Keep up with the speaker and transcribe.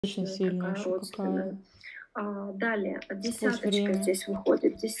Очень сильная такая еще какая. родственная. Далее, Сквозь десяточка время. здесь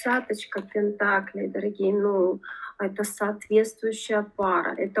выходит. Десяточка пентаклей, дорогие. Ну, это соответствующая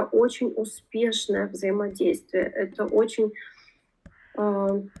пара. Это очень успешное взаимодействие. Это очень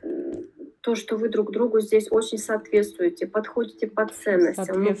то, что вы друг другу здесь очень соответствуете, подходите по ценностям.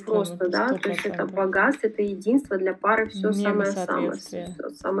 Ну, Соответствуем просто, да. То есть это 100%. богатство, это единство для пары, все Мега самое-самое, соответствие.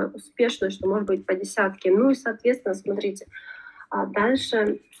 самое успешное, что может быть по десятке. Ну и, соответственно, смотрите,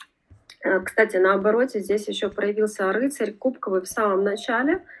 дальше. Кстати, на обороте здесь еще проявился рыцарь кубковый в самом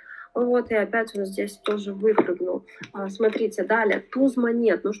начале. Вот, и опять он здесь тоже выпрыгнул. Смотрите, далее, туз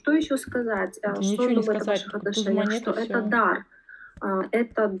монет. Ну, что еще сказать? Да Что он ничего не думает о сказать, ваших только туз отношениях? монет Что и это все. дар.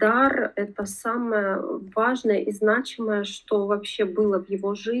 Это дар, это самое важное и значимое, что вообще было в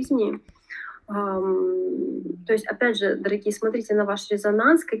его жизни. То есть, опять же, дорогие, смотрите на ваш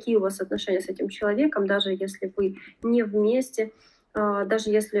резонанс, какие у вас отношения с этим человеком, даже если вы не вместе,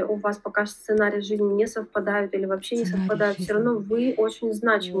 даже если у вас пока сценарий жизни не совпадают или вообще не Сценарий совпадают, все равно жизни. вы очень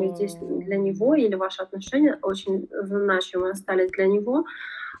значимы здесь Вау. для него, или ваши отношения очень значимы остались для него.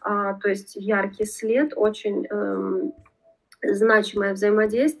 То есть яркий след, очень значимое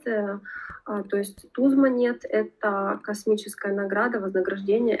взаимодействие. То есть туз монет — это космическая награда,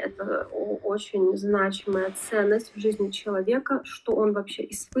 вознаграждение, это очень значимая ценность в жизни человека, что он вообще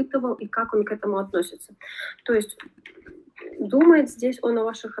испытывал и как он к этому относится. То есть думает здесь он о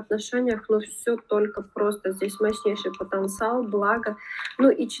ваших отношениях, но все только просто. Здесь мощнейший потенциал, благо. Ну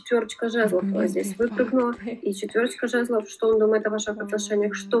и четверочка жезлов здесь Аргументы, выпрыгнула. факты. И четверочка жезлов, что он думает о ваших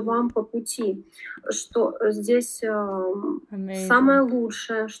отношениях, что Вау. вам по пути, что здесь самое Amazing.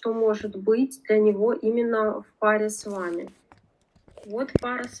 лучшее, что может быть для него именно в паре с вами. Вот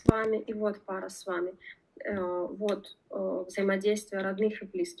пара с вами и вот пара с вами. Вот взаимодействие родных и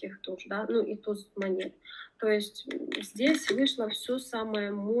близких тоже, да, ну и туз монет. То есть здесь вышло все самое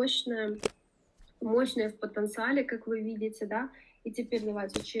мощное в потенциале, как вы видите, да. И теперь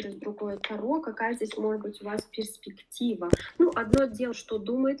давайте через другое таро, какая здесь может быть у вас перспектива. Ну, одно дело, что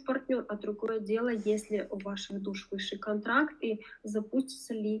думает партнер, а другое дело, если у ваших душ высший контракт и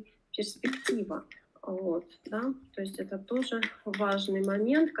запустится ли перспектива. Вот, да, то есть это тоже важный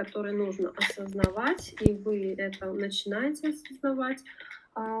момент, который нужно осознавать, и вы это начинаете осознавать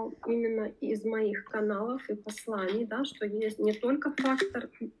именно из моих каналов и посланий, да, что есть не только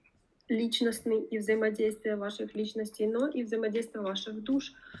фактор личностный и взаимодействие ваших личностей, но и взаимодействие ваших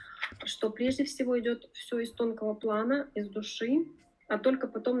душ, что прежде всего идет все из тонкого плана, из души, а только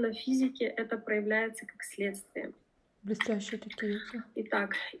потом на физике это проявляется как следствие. Блестящие такие эти.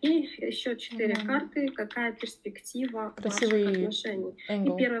 Итак, и еще 4 карты. Какая перспектива ваших Красивый отношений? И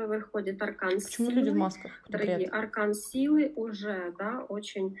энгл. первый выходит аркан Почему люди в силы. масках? Дорогие, Бред. аркан силы уже, да,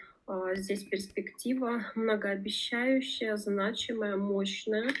 очень здесь перспектива многообещающая, значимая,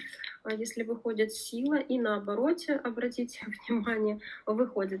 мощная. Если выходит сила, и на обороте, обратите внимание,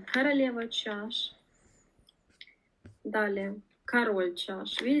 выходит королева чаш. Далее король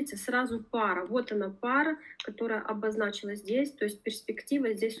чаш. Видите, сразу пара. Вот она пара, которая обозначилась здесь. То есть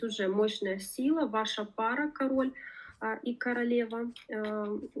перспектива здесь уже мощная сила. Ваша пара, король и королева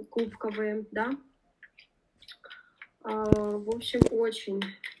кубковые, да. В общем,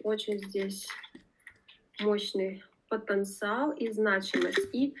 очень здесь мощный потенциал и значимость.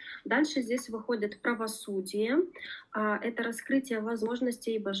 И дальше здесь выходит правосудие. Это раскрытие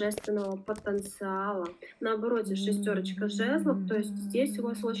возможностей божественного потенциала. На обороте шестерочка жезлов, то есть здесь у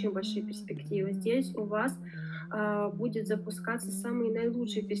вас очень большие перспективы. Здесь у вас будет запускаться самые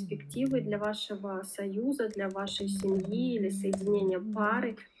наилучшие перспективы для вашего союза, для вашей семьи или соединения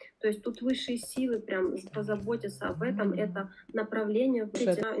пары. То есть тут высшие силы прям позаботятся об этом. Это направление,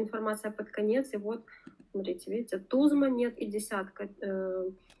 информация под конец, и вот смотрите, видите, туз монет и десятка,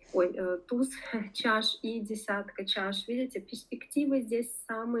 туз чаш и десятка чаш. Видите, перспективы здесь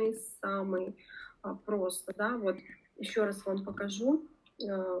самые-самые просто, да. Вот еще раз вам покажу.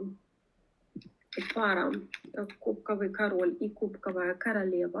 Пара кубковый король и кубковая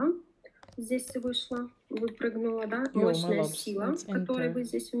королева. Здесь вышла, выпрыгнула, да, мощная сила, которой вы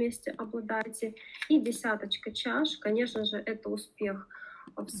здесь вместе обладаете. И десяточка чаш, конечно же, это успех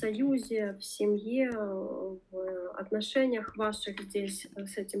в союзе, в семье, в отношениях ваших здесь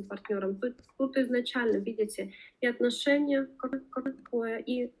с этим партнером. Тут изначально, видите, и отношения какое,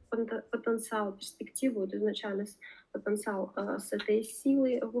 и потенциал, перспективу, вот изначально потенциал с этой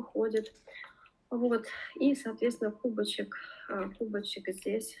силой выходит. Вот, и, соответственно, кубочек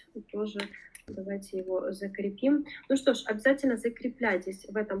здесь тоже. Давайте его закрепим. Ну что ж, обязательно закрепляйтесь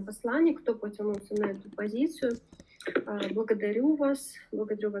в этом послании, кто потянулся на эту позицию. Благодарю вас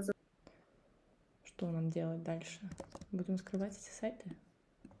за... Что нам делать дальше? Будем скрывать эти сайты?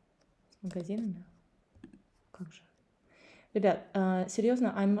 магазинами. Как же. Ребят,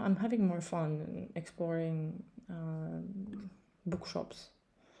 серьезно, I'm having more fun exploring bookshops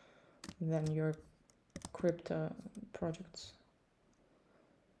than your crypto projects.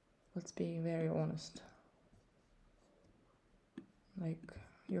 Let's be very honest. Like,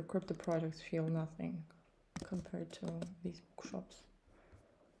 your crypto projects feel nothing compared to these bookshops.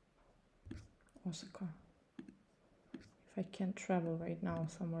 Osaka. If I can't travel right now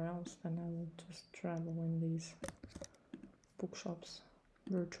somewhere else, then I will just travel in these bookshops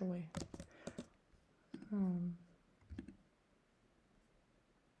virtually.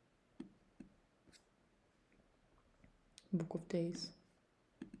 Book of Days.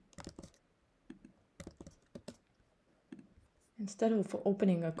 Instead of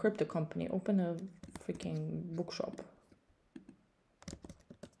opening a crypto company, open a freaking bookshop.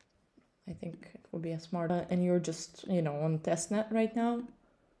 I think it would be a smart. And you're just, you know, on testnet right now.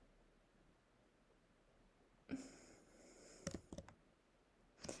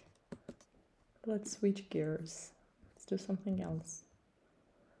 Let's switch gears. Let's do something else.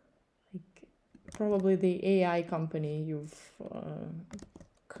 Like, probably the AI company you've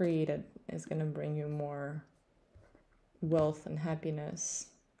created is gonna bring you more wealth and happiness,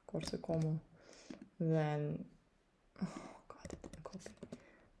 Corso Como, than, oh god, it didn't copy,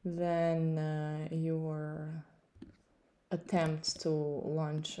 than your attempts to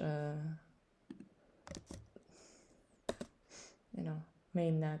launch you know,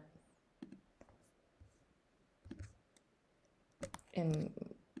 mainnet and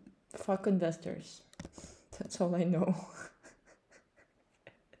fuck investors. That's all I know.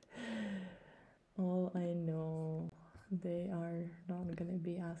 All I know, they are not gonna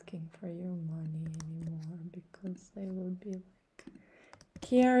be asking for your money anymore because they will be like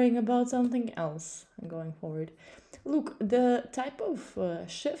caring about something else going forward. Look, the type of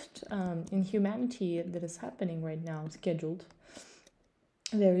shift in humanity that is happening right now, scheduled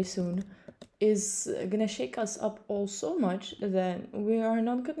very soon, is gonna shake us up all so much that we are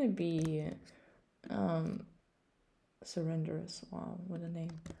not gonna be surrenderous. Wow, what a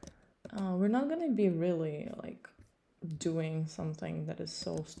name. We're not gonna be really like doing something that is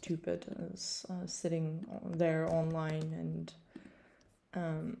so stupid as sitting there online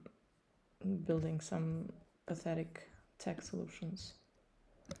and building some pathetic tech solutions.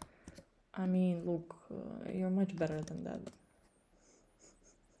 I mean, look, you're much better than that.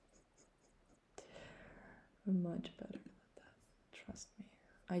 Much better than that. Trust me.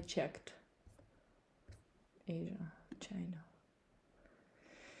 I checked. Asia, China.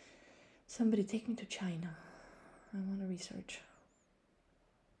 Somebody take me to China. I want to research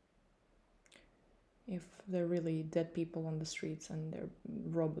if they're really dead people on the streets and they're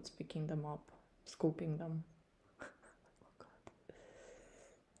robots picking them up, scooping them. Oh god.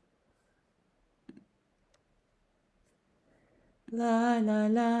 La la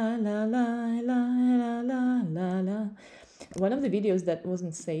la la la la la la la. One of the videos that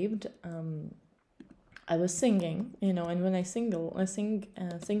wasn't saved, I was singing, you know, and when I sing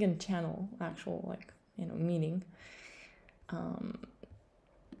in channel, actual, like, you know, meaning.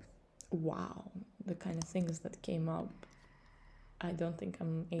 Wow, the kind of things that came up. I don't think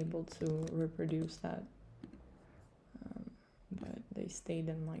I'm able to reproduce that, but they stayed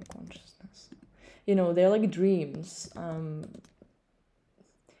in my consciousness. You know, they're like dreams.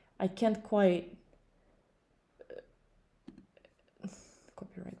 I can't quite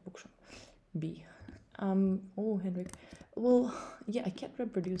copyright bookshop B. Oh, Henrik. Well, yeah, I can't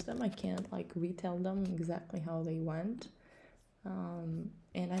reproduce them. I can't like retell them exactly how they went.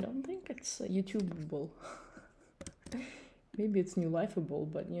 And I don't think it's YouTubeable. Maybe it's New Lifeable,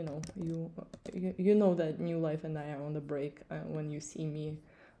 but you know, you know that New Life and I are on the break when you see me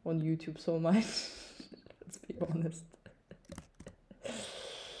on YouTube so much. Let's be honest.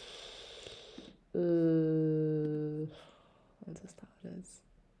 That's just how it is.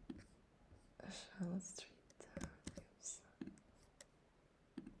 Charlotte Street.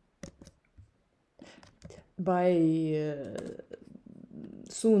 By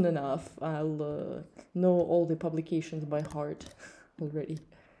soon enough, I'll know all the publications by heart already.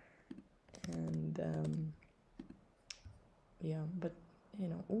 And yeah, but you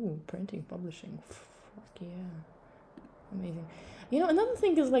know, oh, printing, publishing, fuck yeah, amazing. You know, another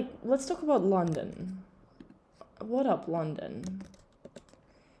thing is like, let's talk about London. What up, London?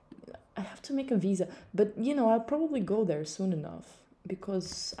 I have to make a visa, but you know, I'll probably go there soon enough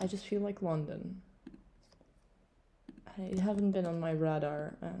because I just feel like London. I haven't been on my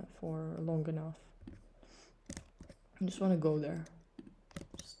radar for long enough. I just want to go there,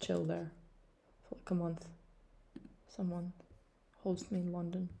 just chill there for like a month. Someone host me in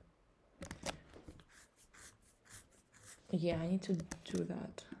London. Yeah, I need to do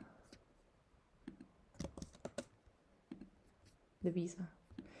that. The visa.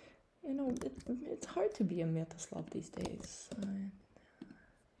 You know, it's hard to be a Metaslav these days.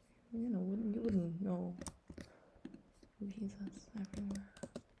 You know, you wouldn't know visas everywhere.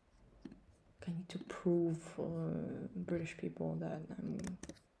 I need to prove British people that I'm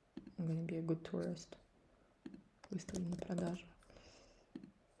gonna be a good tourist. Выставлю на продажу.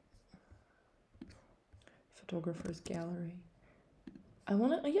 Photographer's gallery. I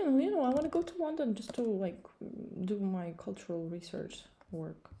wanna, I wanna go to London just to like do my cultural research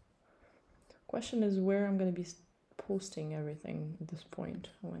work. Question is where I'm gonna be posting everything at this point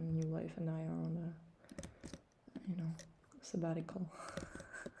when New Life and I are on a, sabbatical.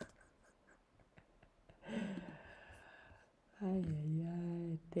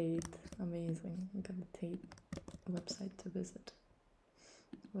 Tate, amazing. I got the Tate website to visit.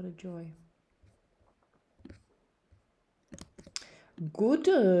 What a joy. Good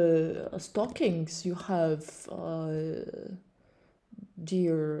stockings you have,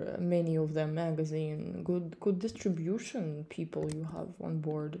 dear Many of Them magazine. Good distribution people you have on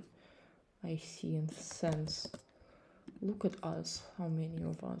board. I see and sense. Look at us. How many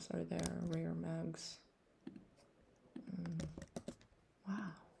of us are there? Rare Mags.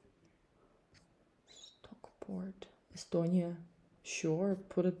 Wow. Stockport. Estonia. Sure.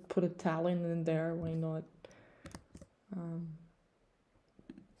 Put a Tallinn in there. Why not?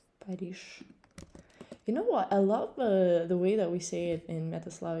 Paris. You know what? I love the way that we say it in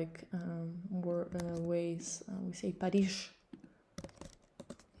Metaslavic ways. We say Paris.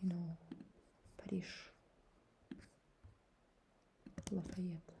 You know, Paris.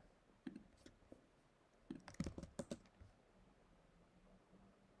 Lafayette.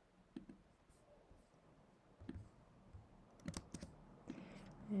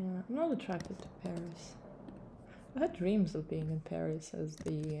 Yeah, I'm not attracted to Paris. I had dreams of being in Paris as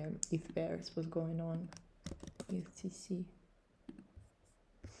the ETH Paris was going on. ETHCC.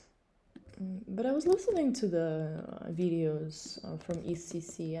 But I was listening to the videos from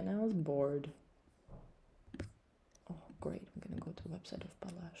ETHCC and I was bored. Oh, great. I'm going to go to the website of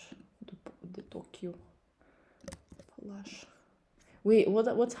Palash. The Tokyo. Palash. Wait,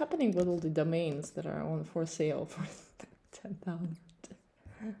 what's happening with all the domains that are on for sale for 10,000?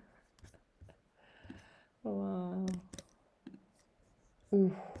 Wow.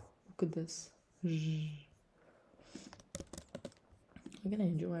 Ooh, look at this. We're gonna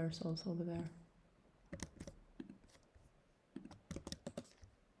enjoy ourselves over there.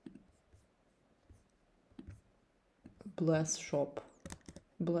 Bless shop.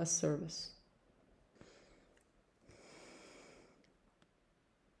 Bless service.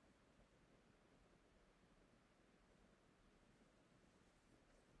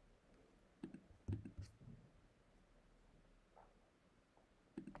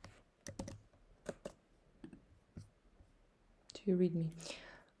 Do you read me?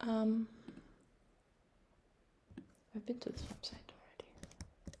 I've been to this website already.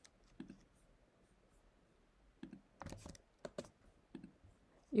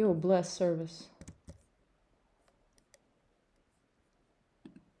 Yo, bless service.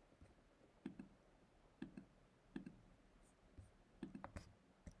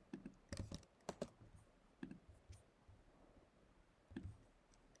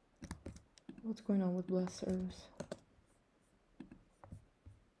 What's going on with bless service?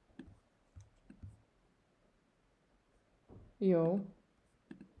 Yo.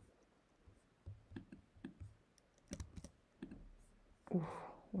 Ooh,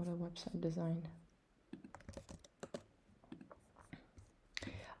 what a website design.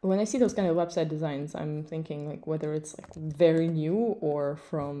 When I see those kind of website designs, I'm thinking like whether it's like very new or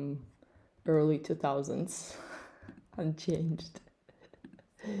from early 2000s, unchanged.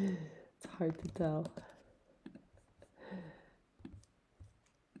 It's hard to tell.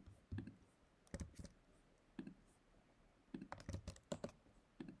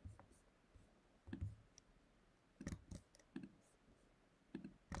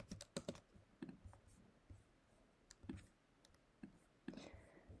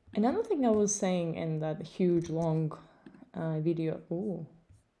 Another thing I was saying in that huge long video, ooh,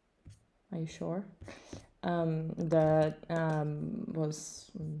 are you sure? That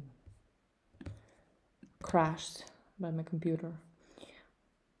was crashed by my computer,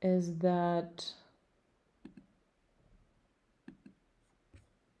 is that,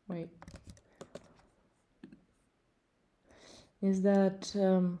 wait, is that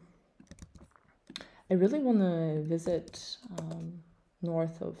I really want to visit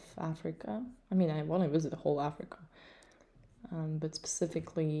north of Africa. I mean, I want to visit the whole Africa, but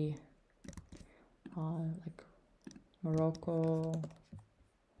specifically like Morocco.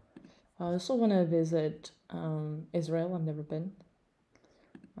 I also want to visit Israel. I've never been.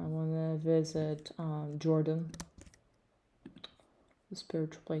 I want to visit Jordan, the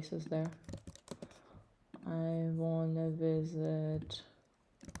spiritual places there. I want to visit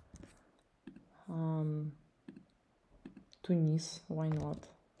Tunis. Why not?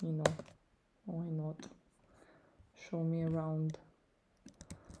 You know, why not? Show me around.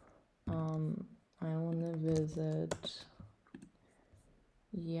 I want to visit,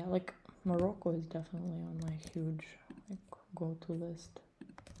 yeah, like Morocco is definitely on my huge like go-to list.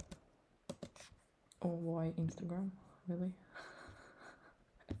 Oh, why Instagram? Really?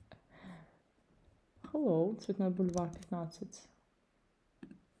 Hello, Цветной бульвар 15.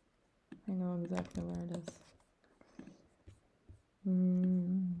 I know exactly where it is.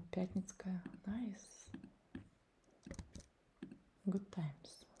 Пятницкая. Nice. Good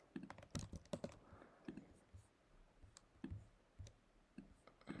times.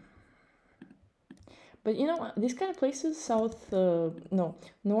 But you know, these kind of places, north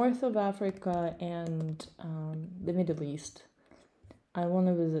of Africa and the Middle East, I want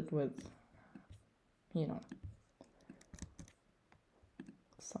to visit with, you know,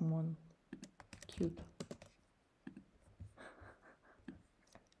 someone cute.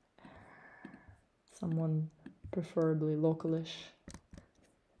 Someone preferably localish.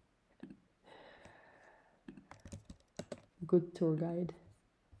 Good tour guide.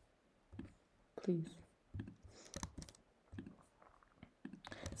 Please.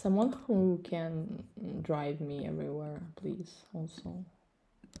 Someone who can drive me everywhere, please, also.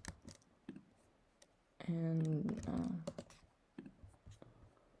 And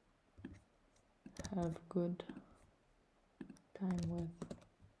have good time with.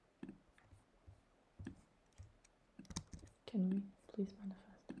 Can we please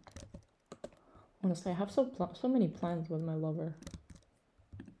manifest it? Honestly, I have so many plans with my lover.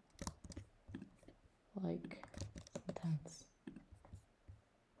 Like, it's intense.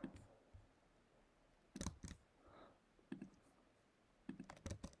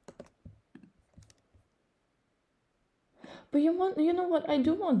 But you know what? I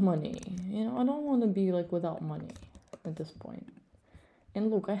do want money. You know, I don't want to be like without money at this point. And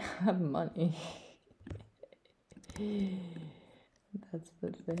look, I have money. That's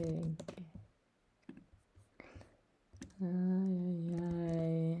the thing.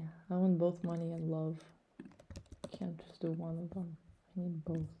 I want both money and love. Can't just do one of them. I need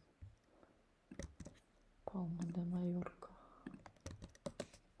both. Palma de Mallorca.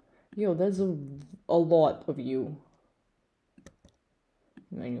 Yo, there's a lot of you.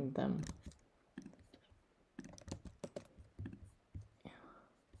 Many of them.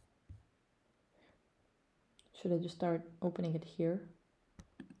 Should I just start opening it here?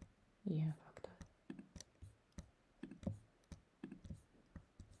 Yeah, fuck that.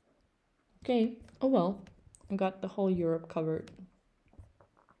 Okay, oh well. I got the whole Europe covered.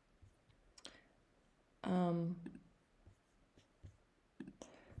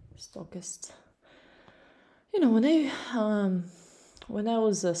 Stockist. You know, when I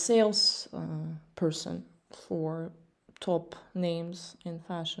was a sales person for top names in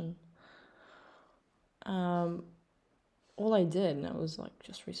fashion, all I did, I was like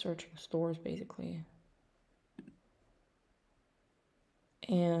just researching stores basically,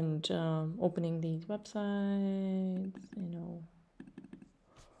 and opening these websites. You know,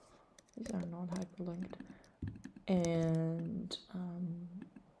 these are not hyperlinked, and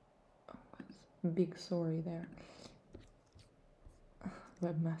big sorry there,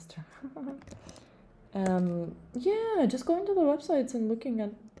 webmaster. Yeah, just going to the websites and looking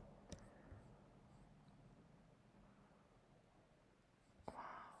at. Wow,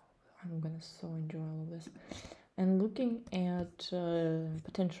 I'm gonna so enjoy all of this, and looking at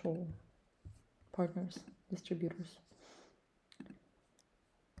potential partners, distributors.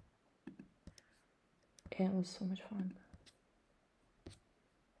 Yeah, it was so much fun.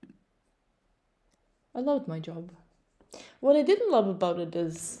 I loved my job. What I didn't love about it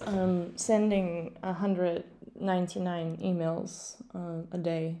is sending 199 emails a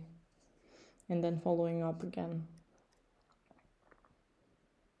day and then following up again.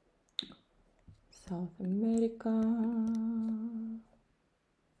 South America.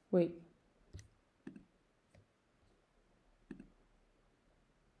 Wait.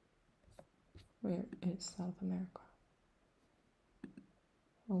 Where is South America?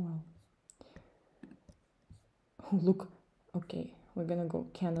 Oh well. Oh, look. Okay, we're gonna go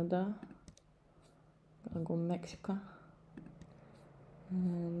Canada. Gonna go Mexico.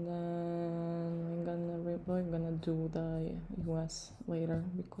 And then we're gonna do the US later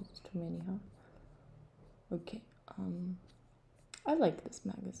because it's too many, huh? Okay. I like this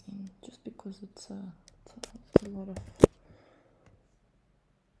magazine just because it's a lot of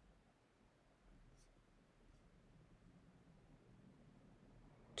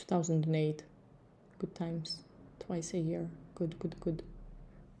 2008, good times, twice a year, good.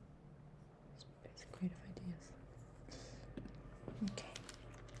 It's creative ideas. Okay.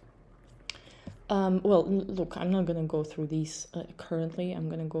 Well, look, I'm not gonna go through these currently. I'm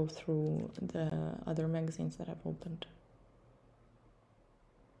gonna go through the other magazines that I've opened.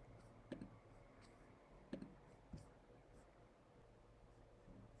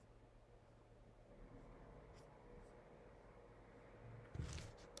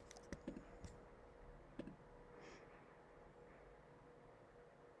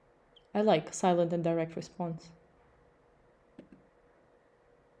 I like silent and direct response.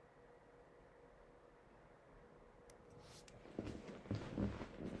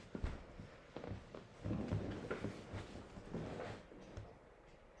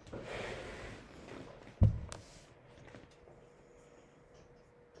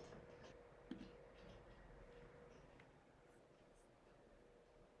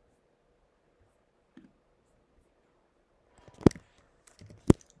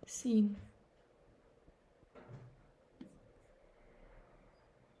 Scene.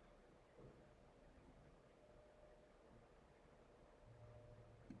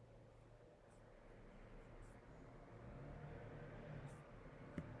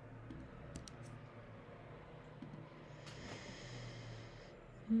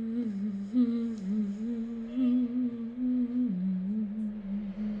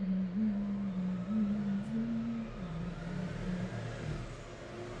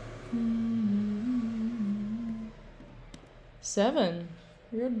 Seven.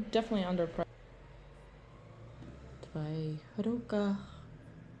 You're definitely under pressure. В твоих руках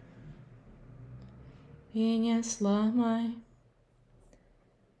и не сломай.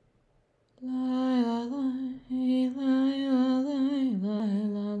 Лай ла лай, лай ла лай, лай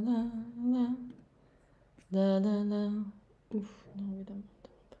ла ла ла, ла ла ла. Oof, no, we don't.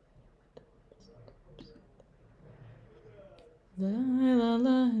 La la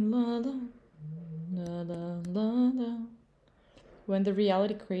la la la la la la. When the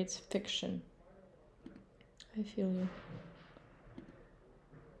reality creates fiction. I feel you.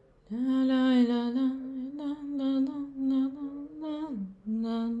 La la la la la la la la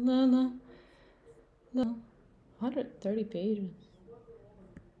la la la la. 130 pages.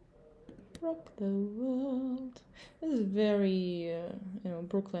 Rock the world. This is very,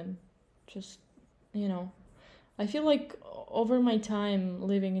 Brooklyn. Just, I feel like over my time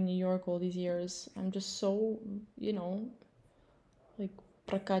living in New York all these years, I'm just so, like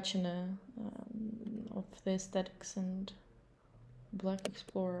прокачана of the aesthetics and Black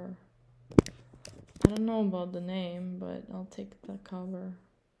Explorer. I don't know about the name, but I'll take the cover.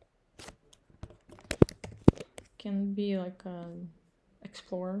 Can be like an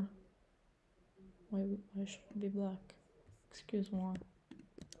explorer. Why should it be black? Excuse me.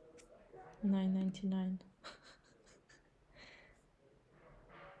 $9.99.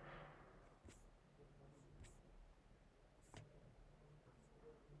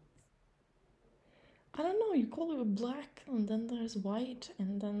 I don't know, you call it black and then there's white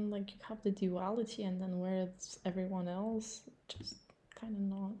and then like you have the duality and then where it's everyone else, just kind of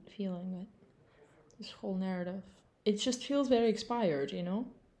not feeling it. This whole narrative. It just feels very expired,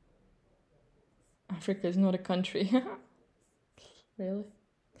 Africa is not a country. Really?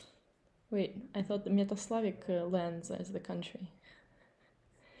 Wait, I thought the Metaslavic lands is the country.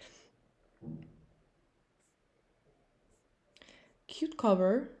 Cute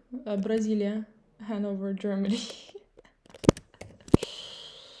cover, Brasilia, Hanover, Germany.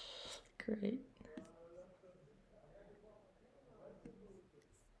 Great.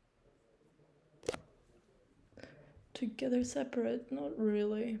 Together separate, not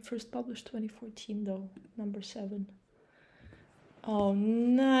really. First published 2014 though, number 7. Oh,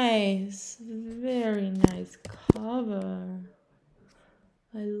 nice. Very nice cover.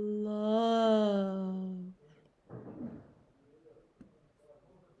 I love.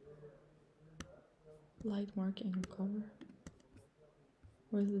 Light marking on cover.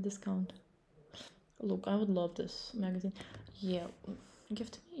 Where's the discount? Look, I would love this magazine. Yeah,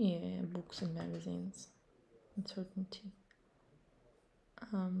 give to me books and magazines. Uncertainty.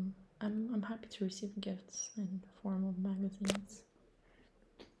 I'm happy to receive gifts in the form of magazines.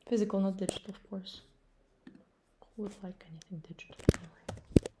 Physical, not digital, of course. Who would like anything digital?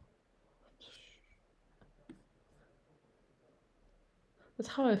 That's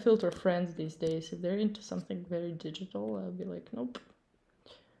how I filter friends these days. If they're into something very digital, I'll be like, nope,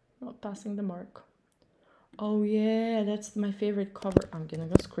 not passing the mark. Oh yeah, that's my favorite cover. I'm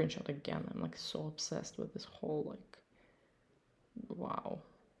getting a screenshot again. I'm like so obsessed with this whole like, wow,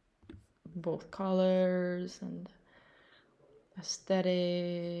 both colors and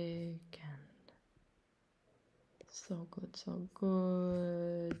aesthetic and so good, so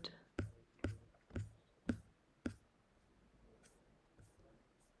good.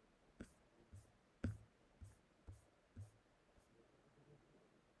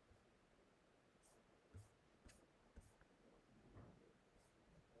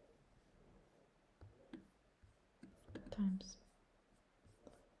 Times.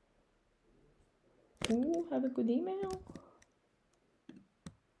 Ooh, have a good email.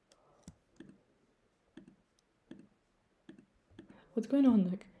 What's going on?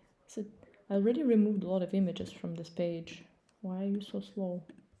 Like, I already removed a lot of images from this page. Why are you so slow?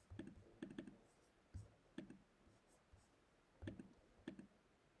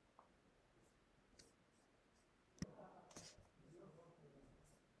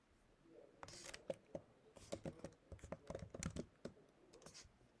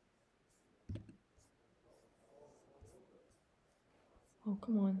 Oh,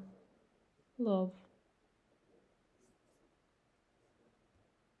 come on. Love.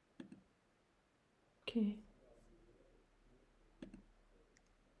 Okay.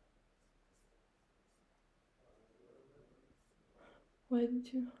 Why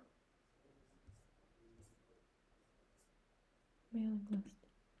did you? Mailing list.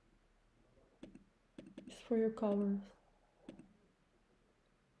 Just for your covers.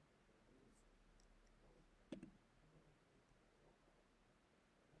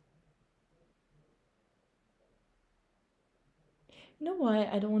 You know why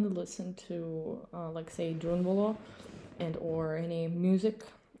I don't want to listen to, like, say, Drunvalo and or any music?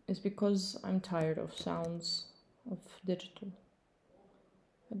 Is because I'm tired of sounds of digital.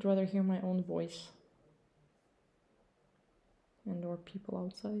 I'd rather hear my own voice and or people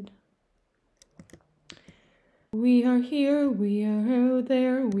outside. We are here, we are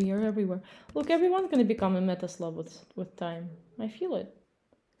there, we are everywhere. Look, everyone's gonna become a Metaslav with time. I feel it.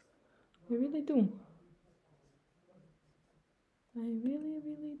 I really do. I really,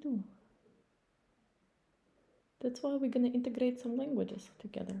 really do. That's why we're gonna integrate some languages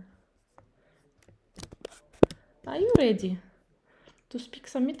together. Are you ready to speak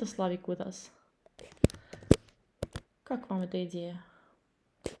some Metaslavic with us? Как вам эта идея?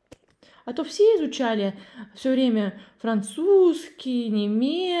 А то все изучали все время французский,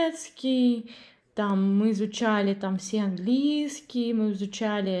 немецкий, там мы изучали там все английский, мы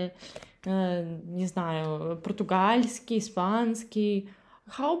изучали, не знаю, португальский, испанский.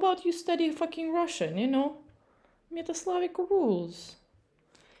 How about you study fucking Russian, you know? Metaslavic rules.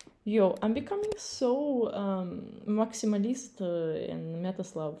 Yo, I'm becoming so maximalist in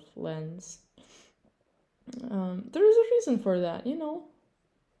Metaslav lands. There is a reason for that, you know?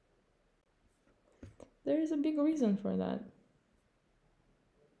 There is a big reason for that.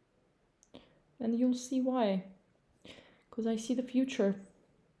 And you'll see why. Because I see the future,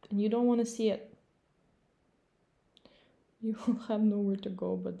 and you don't want to see it. You will have nowhere to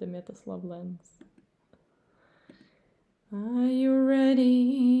go but the Metaslav lands. Are you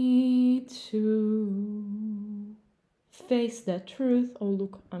ready to face that truth? Oh,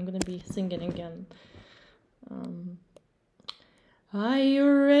 look, I'm gonna be singing again. Are you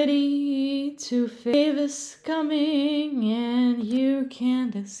ready to face this coming and you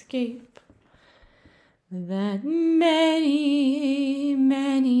can't escape? That many,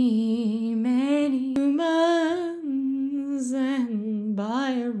 many, many humans and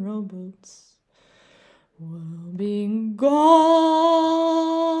bio-robots will be gone.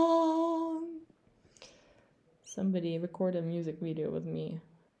 Somebody record a music video with me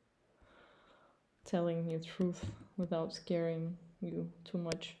telling you truth without scaring you too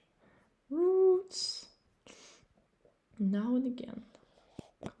much. Roots. Now and again.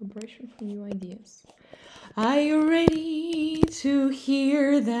 Collaboration for new ideas. Are you ready to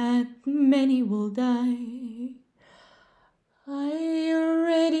hear that many will die? Are you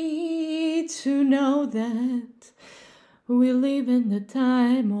ready to know that we live in the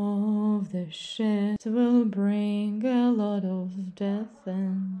time of the shed? Will bring a lot of death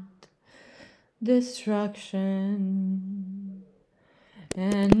and destruction.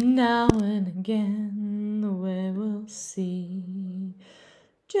 And now and again we will see,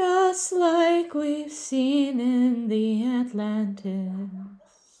 just like we've seen in the Atlantis,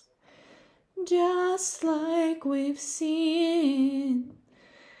 just like we've seen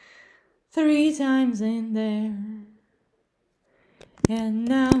 3 times in there. And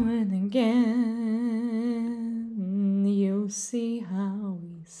now and again you'll see how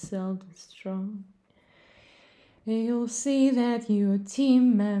we self-destruct. You'll see that your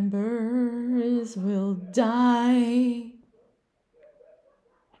team members will die,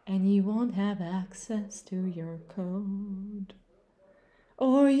 and you won't have access to your code,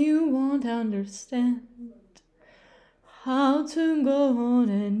 or you won't understand how to go on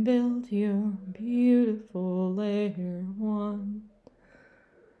and build your beautiful layer one.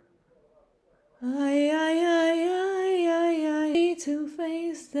 I need to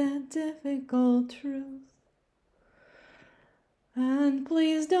face that difficult truth. And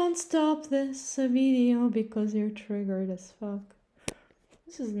please don't stop this video because you're triggered as fuck.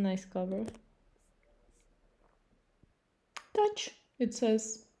 This is a nice cover. Touch, it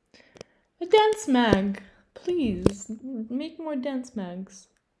says. A dance mag. Please, make more dance mags.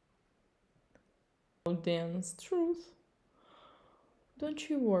 Dance truth. Don't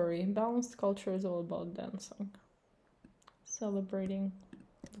you worry, balanced culture is all about dancing. Celebrating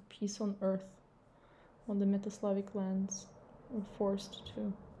the peace on earth, on the Metaslavic lands. We're forced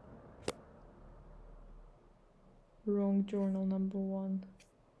to. Wrong journal number 1.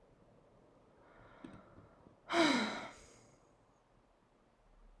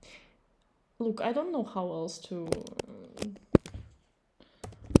 Look, I don't know how else to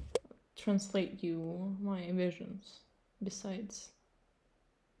translate you my visions besides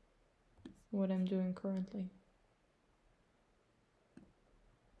what I'm doing currently.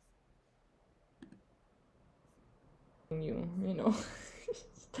 You know.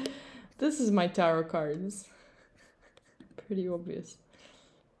 This is my tarot cards. Pretty obvious.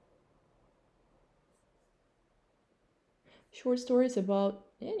 Short stories about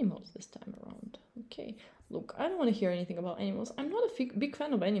animals this time around. Okay, look, I don't want to hear anything about animals. I'm not a big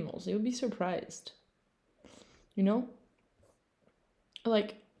fan of animals. You'll be surprised. You know?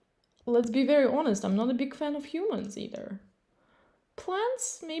 Like, let's be very honest, I'm not a big fan of humans either.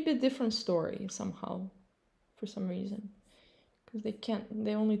 Plants may be a different story somehow, for some reason. Because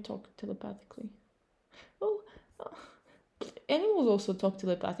they only talk telepathically. Well, animals also talk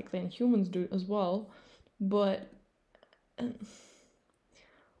telepathically and humans do as well. But, you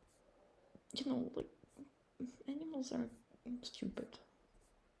know, like, animals are stupid.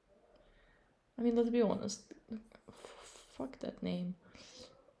 I mean, let's be honest. Fuck that name.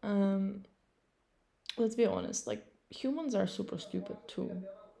 Let's be honest, like, humans are super stupid too.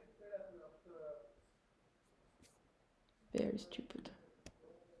 Very stupid.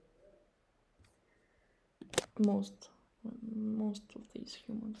 Most of these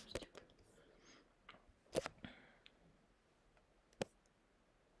humans are stupid.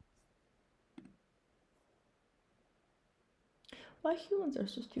 Why humans are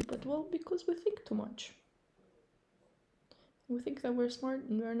so stupid? Well, because we think too much. We think that we're smart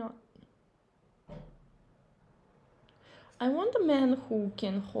and we're not. I want a man who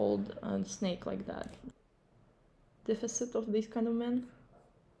can hold a snake like that. Deficit of these kind of men.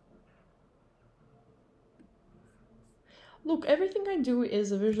 Look, everything I do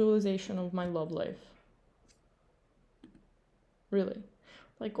is a visualization of my love life. Really.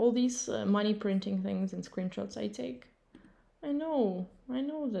 Like all these money printing things and screenshots I take. I know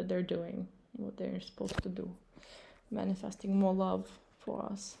that they're doing what they're supposed to do. Manifesting more love for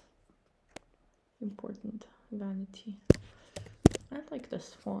us. Important vanity. I like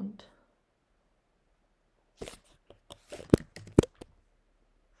this font.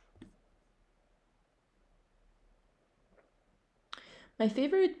 My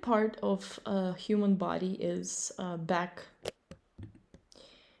favorite part of a human body is back.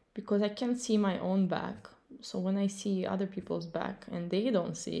 Because I can't see my own back. So when I see other people's back and they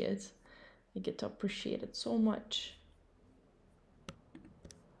don't see it, I get to appreciate it so much.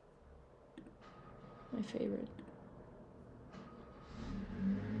 My favorite.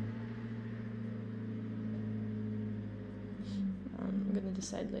 I'm gonna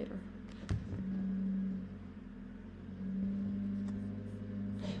decide later.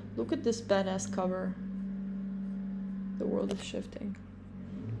 Look at this badass cover. The world is shifting.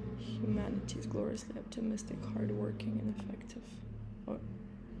 Humanity is gloriously optimistic, hardworking, and effective. Or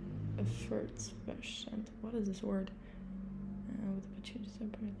efforts, and what is this word?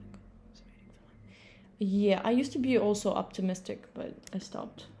 Yeah, I used to be also optimistic, but I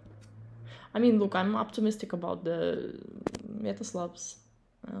stopped. I mean, look, I'm optimistic about the Metaslavs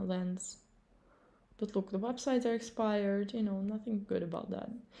lands. But look, the websites are expired, you know, nothing good about that.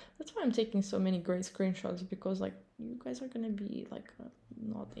 That's why I'm taking so many great screenshots, because, like, you guys are gonna be, like,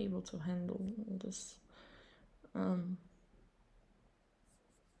 not able to handle all this.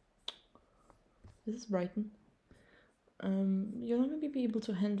 This is Brighton. You're not gonna be able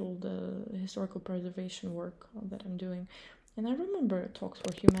to handle the historical preservation work that I'm doing. And I remember Talks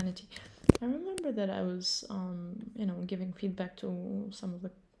for Humanity. I remember that I was, you know, giving feedback to some of the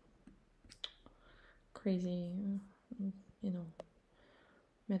crazy, you know,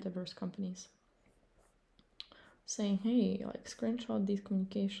 metaverse companies, saying, hey, like, screenshot these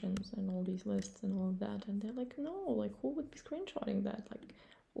communications and all these lists and all of that. And they're like, no, like, who would be screenshotting that? Like,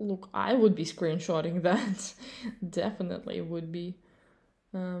 look, I would be screenshotting that. Definitely would be.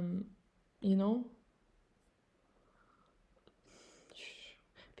 You know?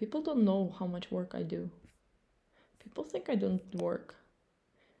 People don't know how much work I do. People think I don't work.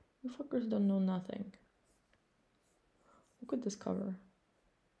 You fuckers don't know nothing. Look at this cover.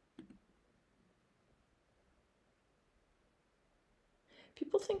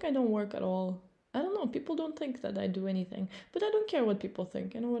 People think I don't work at all. I don't know, people don't think that I do anything. But I don't care what people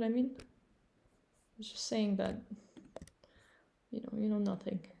think, you know what I mean? I'm just saying that, you know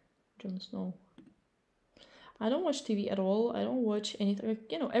nothing. Jon Snow. I don't watch TV at all. I don't watch anything.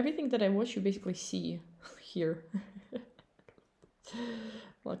 You know, everything that I watch you basically see here.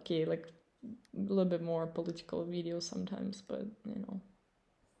 Okay, like a little bit more political videos sometimes, but you know.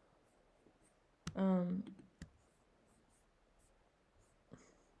 Yeah.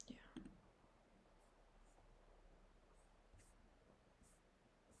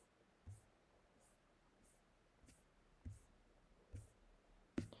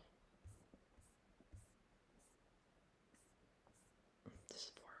 This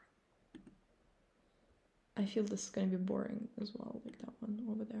is boring. I feel this is gonna be boring as well, like that one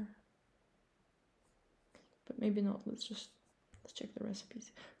over there. But maybe not. Let's check the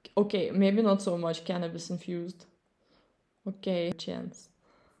recipes. Okay, maybe not so much cannabis infused. Okay, chance.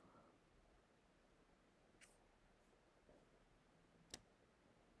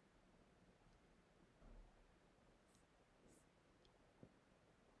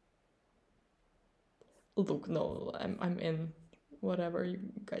 Look, no, I'm in whatever you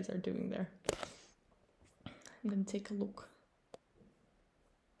guys are doing there. I'm gonna take a look.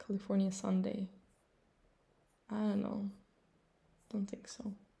 California Sunday. I don't know. Don't think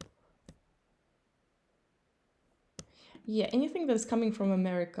so. Yeah, anything that's coming from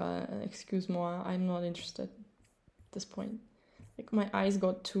America, excuse moi, I'm not interested at this point. Like, my eyes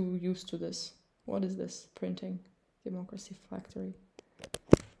got too used to this. What is this? Printing. Democracy Factory.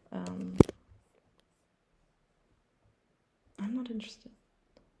 I'm not interested.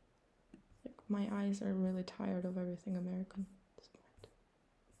 Like, my eyes are really tired of everything American at this point.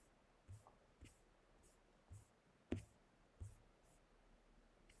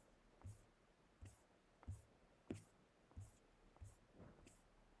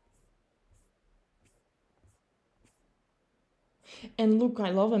 And look,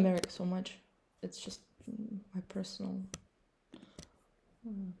 I love America so much. It's just my personal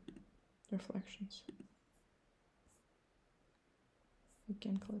reflections.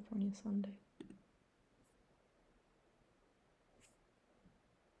 Again, California Sunday.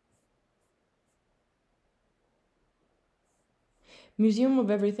 Museum of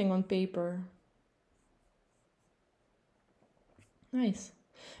Everything on Paper. Nice.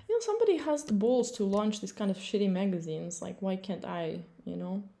 You know, somebody has the balls to launch these kind of shitty magazines. Like, why can't I, you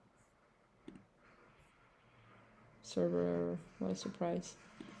know? Server, what a surprise.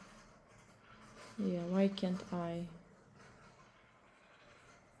 Yeah, why can't I?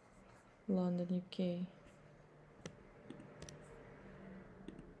 London, UK.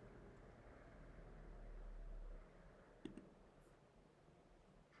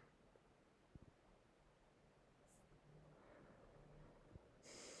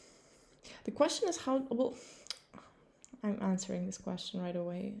 The question is how, well, I'm answering this question right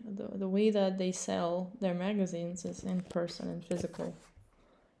away. The way that they sell their magazines is in person and physical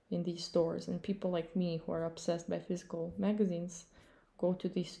in these stores. And people like me who are obsessed by physical magazines go to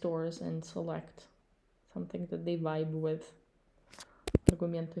these stores and select something that they vibe with.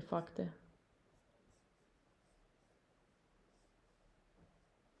 Argumenty, fakty.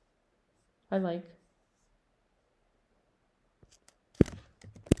 I like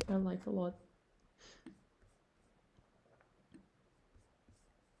a lot.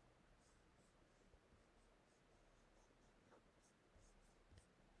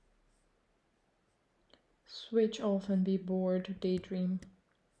 Switch off and be bored, daydream.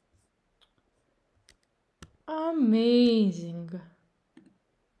 Amazing.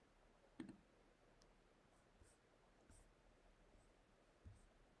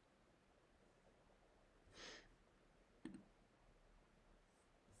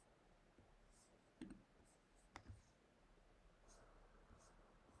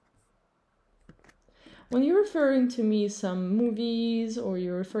 When you're referring to me some movies or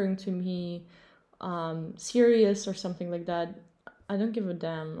you're referring to me serious or something like that, I don't give a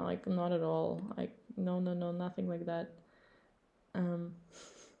damn. Like, not at all. Like, no, nothing like that.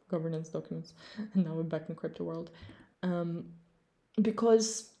 Governance documents. And now we're back in crypto world.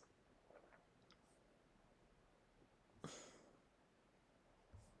 Because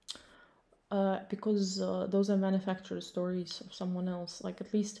those are manufactured stories of someone else. Like,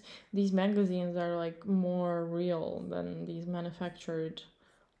 at least these magazines are like more real than these manufactured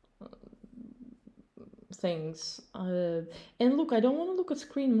things. And look, I don't want to look at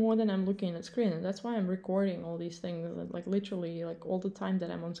screen more than I'm looking at screen. That's why I'm recording all these things. Like, literally, like, all the time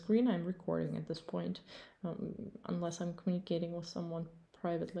that I'm on screen, I'm recording at this point, unless I'm communicating with someone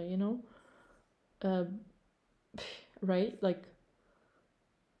privately, you know. Right? Like,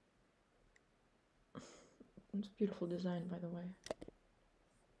 it's beautiful design, by the way.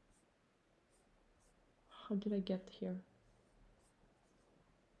 How did I get here?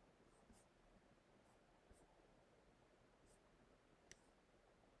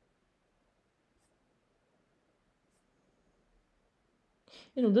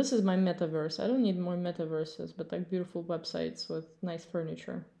 You know, this is my metaverse. I don't need more metaverses, but like beautiful websites with nice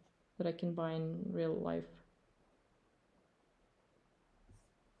furniture that I can buy in real life.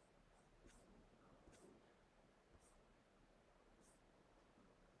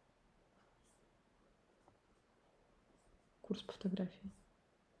 Курс по фотографии.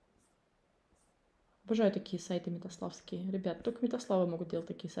 Обожаю такие сайты метаславские. Ребят, только метаславы могут делать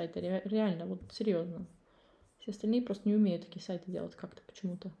такие сайты. Реально, вот серьезно. Все остальные просто не умеют такие сайты делать как-то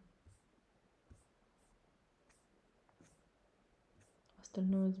почему-то.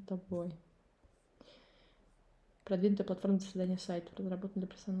 Остальное за тобой. Продвинутая платформа для создания сайтов, разработана для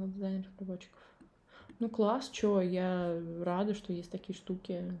профессиональных дизайнеров, разработчиков. Ну класс, чё, я рада, что есть такие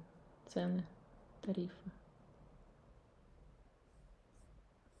штуки, цены, тарифы.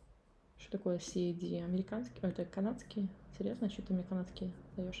 Что такое CAD? Американский? Это канадские? Серьезно, что ты мне канадские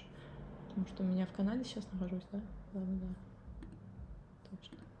даешь? Потому что у меня в Канаде сейчас нахожусь, да? Да.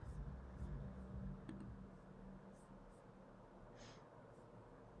 Точно.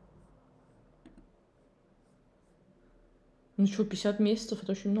 Ну что, 50 месяцев,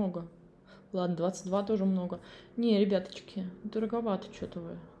 это очень много. Ладно, 22 тоже много. Не, ребяточки, дороговато что-то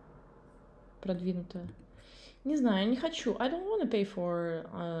вы. Продвинутая. Не знаю, не хочу. I don't want to pay for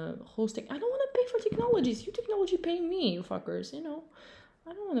hosting. I don't want to pay for technologies. You technology pay me, you fuckers, you know.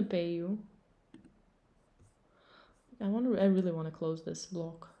 I don't want to pay you. I really want to close this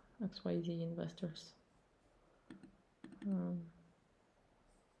block. XYZ investors.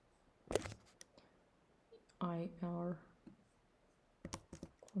 IR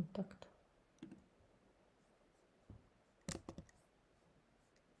contact.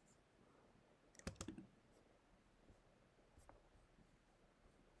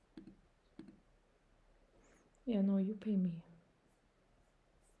 Yeah, no, you pay me.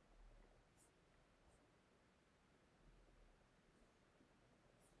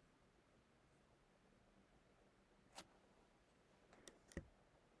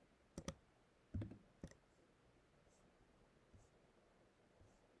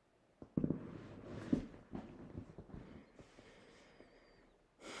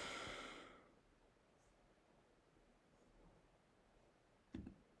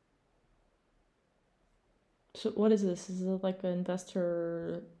 So what is this? Is it like an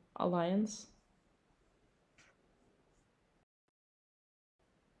investor alliance?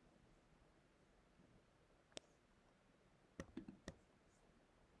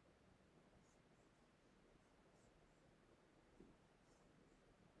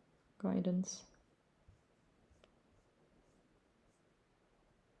 Guidance.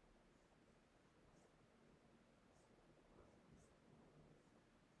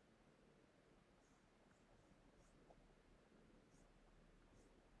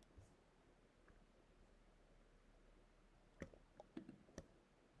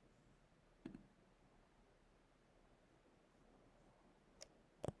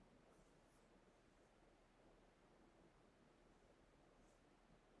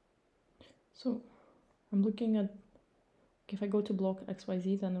 So I'm looking at, if I go to block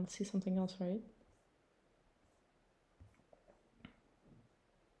XYZ, then I'll see something else, right?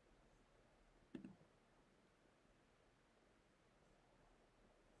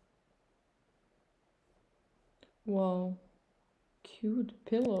 Wow, cute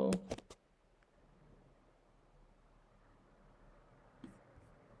pillow.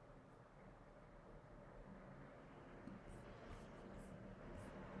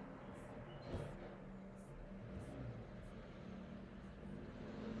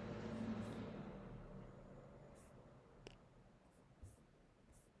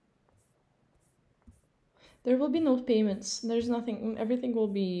 There will be no payments. There's nothing. Everything will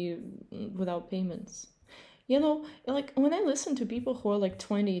be without payments. You know, like when I listen to people who are like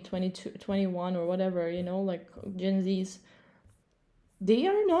 20, 22, 21 or whatever, you know, like Gen Zs, they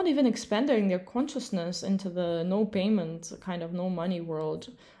are not even expanding their consciousness into the no payment, kind of no money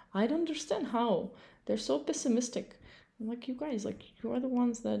world. I don't understand how. They're so pessimistic. Like, you guys, like, you are the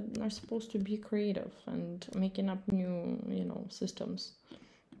ones that are supposed to be creative and making up new, you know, systems.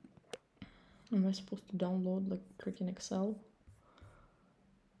 Am I supposed to download like freaking Excel?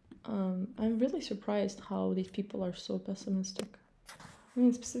 I'm really surprised how these people are so pessimistic. I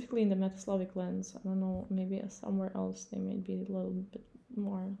mean, specifically in the Metaslavic lens. I don't know, maybe somewhere else they may be a little bit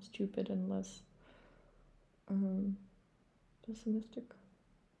more stupid and less pessimistic.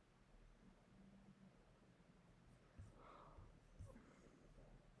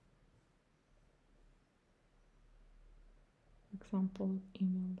 Example,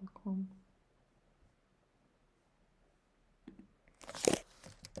 email.com.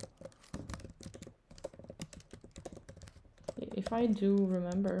 If I do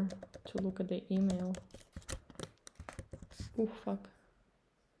remember to look at the email. Oh, fuck.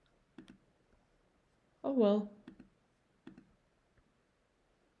 Oh well.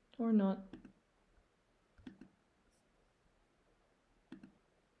 Or not.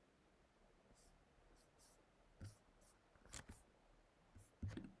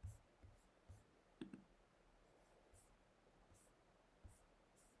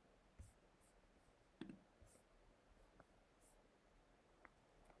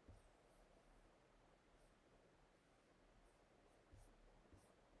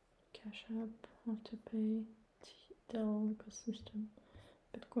 Cash App, Afterpay, Dell ecosystem,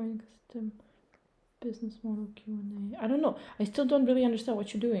 Bitcoin ecosystem, business model Q&A. I don't know. I still don't really understand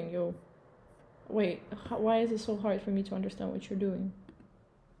what you're doing, yo. Wait, why is it so hard for me to understand what you're doing?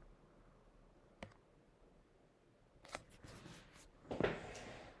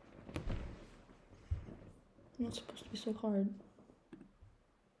 Not supposed to be so hard.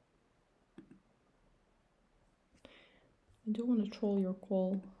 I do want to troll your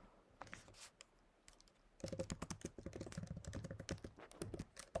call.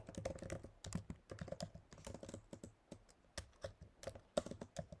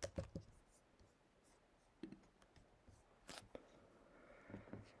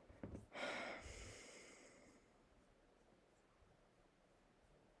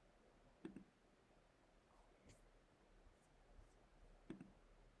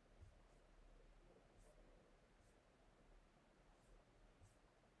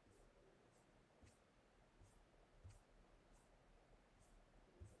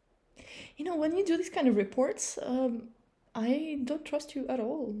 You know, when you do these kind of reports, I don't trust you at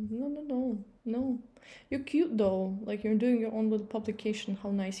all. No. You're cute though, like you're doing your own little publication, how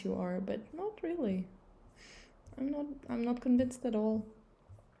nice you are, but not really. I'm not convinced at all.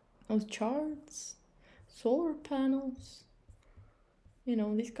 Those charts, solar panels, you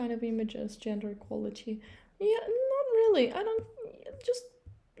know, these kind of images, gender equality. Yeah, not really. I don't, just,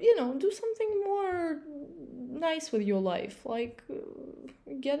 you know, do something more nice with your life, like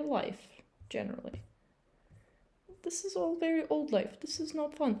get a life, generally. This is all very old life. This is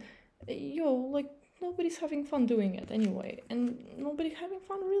not fun. Yo, like, nobody's having fun doing it anyway, and nobody having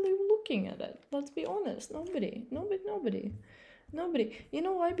fun really looking at it. Let's be honest. Nobody. You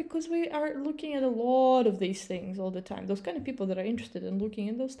know why? Because we are looking at a lot of these things all the time. Those kind of people that are interested in looking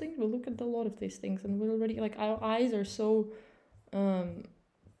at those things will look at a lot of these things, and we're already, like, our eyes are so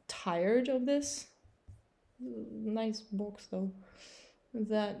tired of this. Nice box though.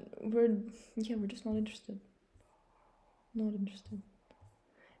 That we're just not interested. Not interested.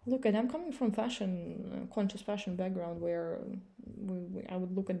 Look, and I'm coming from fashion, conscious fashion background where I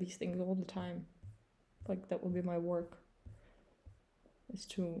would look at these things all the time. Like, that would be my work, is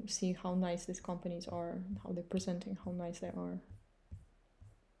to see how nice these companies are, how they're presenting, how nice they are.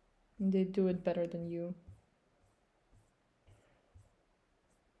 And they do it better than you.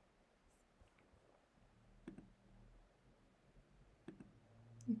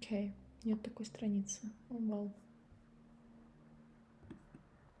 Okay, нет такой страницы. Oh well.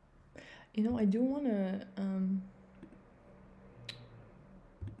 You know, I do want to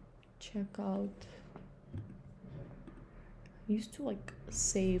check out. I used to like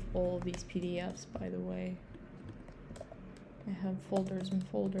save all of these PDFs, by the way. I have folders and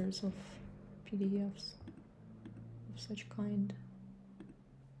folders of PDFs of such kind.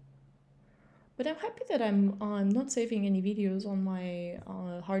 But I'm happy that I'm not saving any videos on my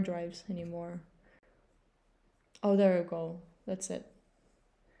hard drives anymore. Oh, there you go. That's it.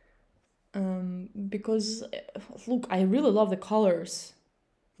 Because, look, I really love the colors.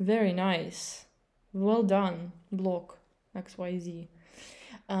 Very nice. Well done, block XYZ.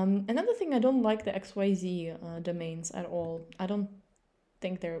 Another thing, I don't like the XYZ domains at all. I don't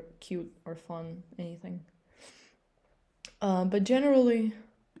think they're cute or fun, anything. But generally,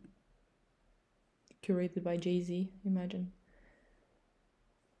 curated by Jay-Z, imagine.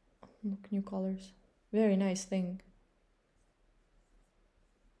 Look, new colors. Very nice thing.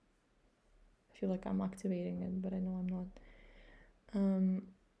 I feel like I'm activating it, but I know I'm not.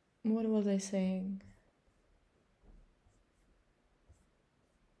 What was I saying?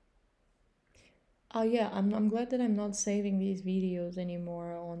 Oh yeah, I'm glad that I'm not saving these videos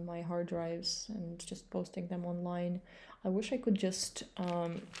anymore on my hard drives and just posting them online. I wish I could just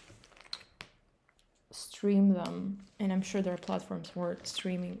stream them, and I'm sure there are platforms for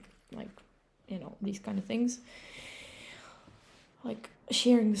streaming, like, you know, these kind of things, like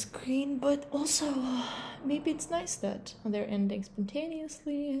sharing the screen, but also maybe it's nice that they're ending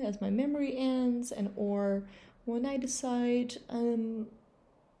spontaneously as my memory ends, and or when I decide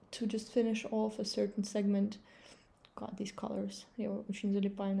to just finish off a certain segment. God, these colors, я очень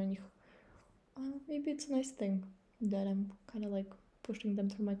залипаю на них. Maybe it's a nice thing that I'm kind of like pushing them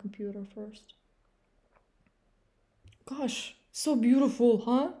through my computer first. Gosh, so beautiful,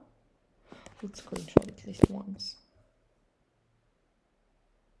 huh? Let's screenshot at least once.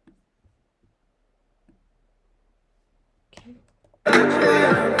 Okay.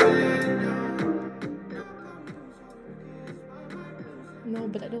 No,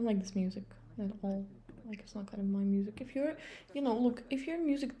 but I don't like this music at all. Like, it's not kind of my music. If you're, you know, look, if your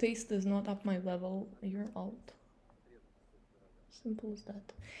music taste is not up my level, you're out. Simple as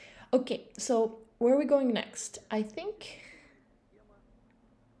that. Okay, so where are we going next? I think...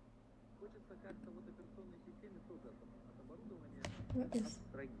 What is...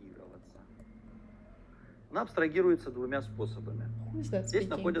 Она абстрагируется двумя способами. Здесь speaking?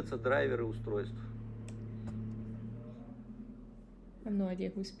 находятся драйверы устройств. I have no idea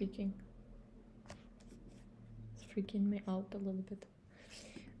who's speaking. It's freaking me out a little bit.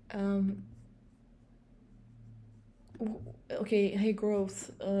 Okay, hey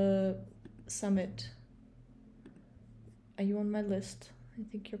Growth, Summit. Are you on my list? I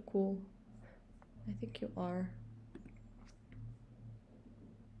think you're cool. I think you are.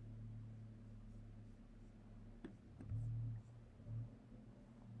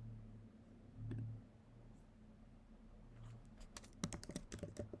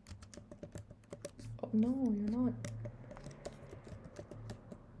 Oh no, you're not.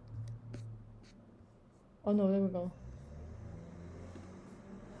 Oh no, there we go.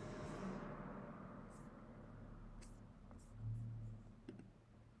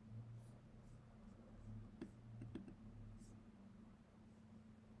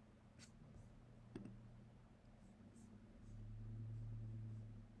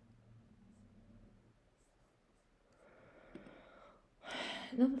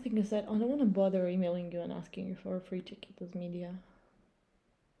 Another thing is that I don't want to bother emailing you and asking you for a free ticket as media.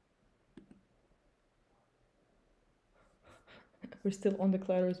 We're still on the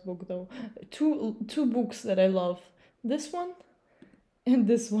Clara's book though. Two books that I love. This one and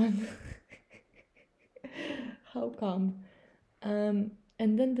this one. How come? And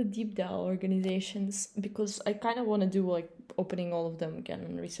then the Deep DAO organizations, because I kind of want to do like opening all of them again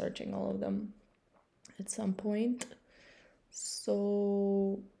and researching all of them at some point.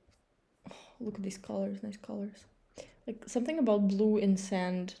 So look at these colors, nice colors. Like something about blue and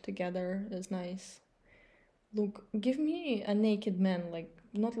sand together is nice. Look, give me a naked man, like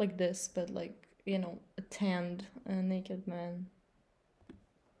not like this, but like, you know, a tanned naked man.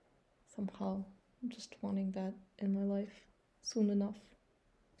 Somehow, I'm just wanting that in my life soon enough.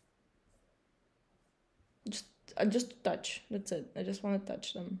 Just touch. That's it. I just want to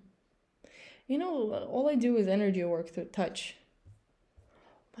touch them. You know, all I do is energy work to touch.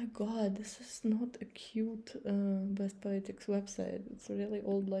 My God, this is not a cute Best Poetics website. It's a really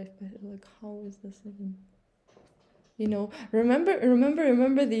old life. Like, how is this even? You know,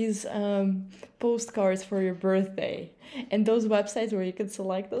 remember these postcards for your birthday, and those websites where you could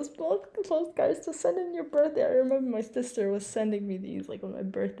select those postcards to send in your birthday. I remember my sister was sending me these like on my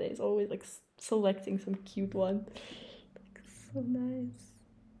birthdays, always like selecting some cute one. Like, so nice.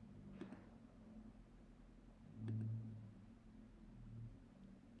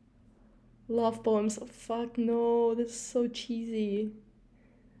 Love poems. Oh, fuck no, this is so cheesy.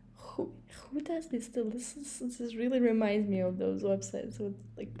 Who does this still? This really reminds me of those websites with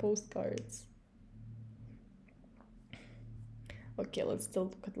like postcards. Okay, let's still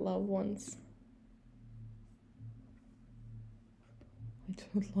look at love ones. I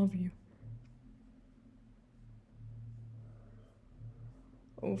don't love you.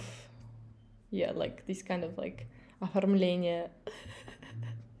 Oof. Yeah, like this kind of like оформление.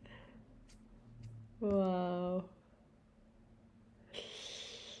 Wow.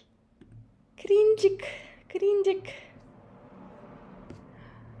 Кринжик, кринжик.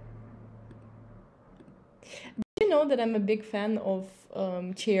 You know that I'm a big fan of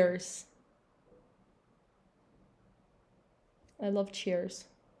Cheers. I love Cheers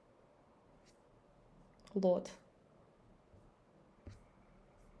a lot.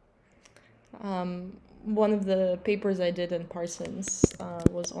 One of the papers I did in Parsons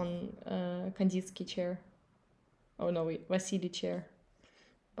was on Kandinsky chair. Oh no, wait, Vasily chair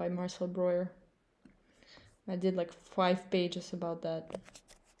by Marcel Breuer. I did like 5 pages about that.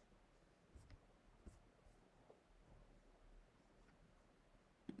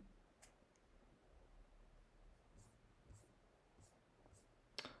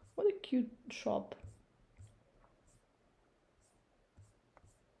 What a cute shop.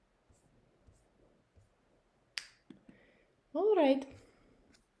 All right.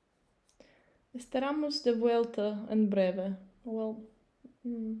 Esperamos de vuelta en breve. Well,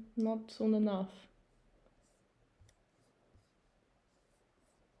 not soon enough.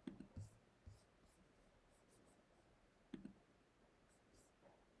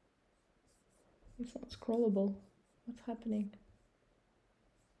 It's not scrollable. What's happening?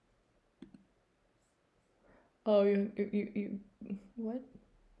 Oh, you what?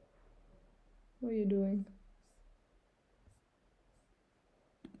 What are you doing?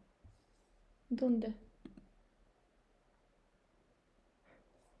 ¿Dónde?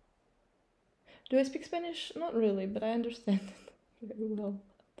 Do I speak Spanish? Not really, but I understand it very well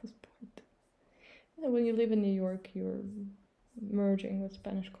at this point. Yeah, when you live in New York, you're merging with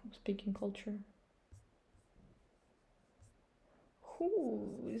Spanish-speaking culture.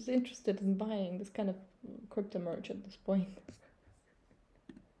 Who is interested in buying this kind of crypto merch at this point?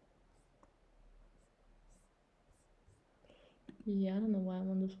 Yeah, I don't know why I'm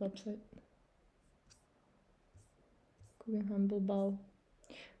on this website. Guggenheim Bilbao.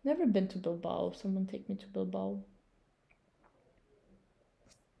 Never been to Bilbao. Someone take me to Bilbao.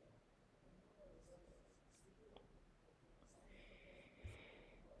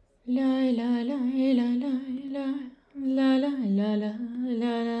 La la la la la la la la la la la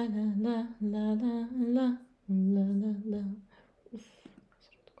la la la la la la.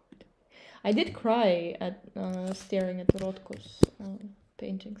 I did cry at staring at Rothko's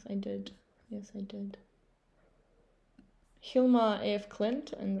paintings. I did. Yes, I did. Hilma A.F.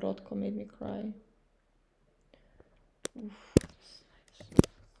 Klint and Rothko made me cry. Oof, nice.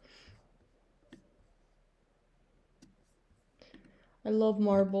 I love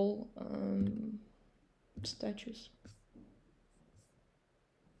marble statues.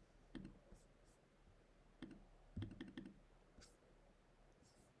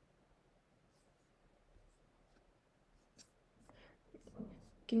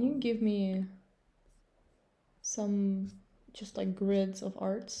 Can you give me some just like grids of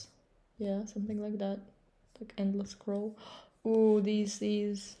arts? Yeah, something like that. Like endless scroll. Oh,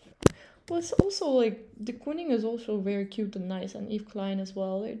 these. Well, it's also like de Kooning is also very cute and nice, and Yves Klein as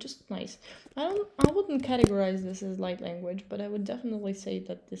well. They're just nice. I wouldn't categorize this as light language, but I would definitely say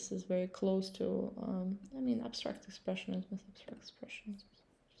that this is very close to I mean abstract expressionism is abstract expressionism.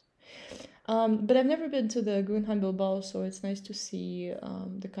 But I've never been to the Guggenheim Bilbao, so it's nice to see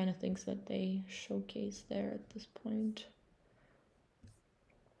the kind of things that they showcase there at this point.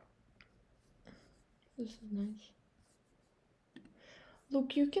 This is nice.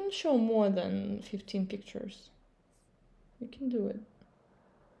 Look, you can show more than 15 pictures. You can do it.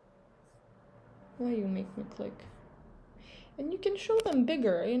 Why you make me click? And you can show them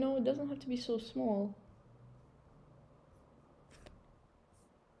bigger, you know, it doesn't have to be so small.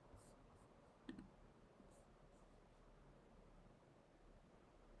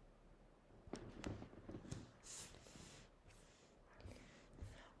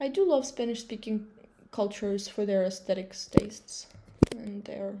 I do love Spanish-speaking cultures for their aesthetics tastes and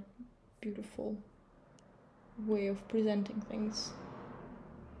their beautiful way of presenting things.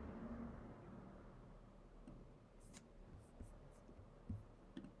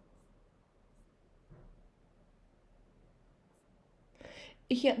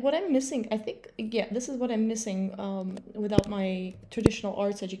 Yeah, what I'm missing, I think, yeah, this is what I'm missing without my traditional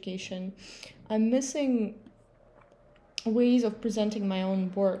arts education. I'm missing ways of presenting my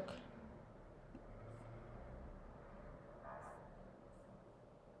own work.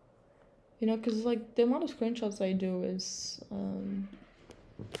 You know, because like the amount of screenshots I do is,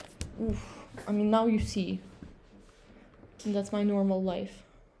 oof. I mean, now you see, and that's my normal life.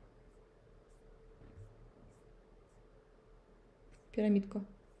 Пирамидка.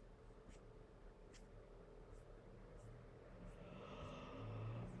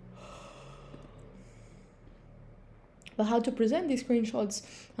 But how to present these screenshots,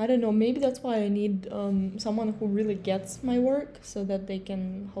 I don't know. Maybe that's why I need someone who really gets my work so that they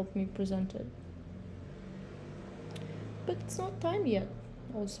can help me present it. But it's not time yet,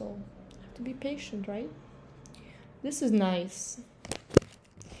 also. I have to be patient, right? This is nice.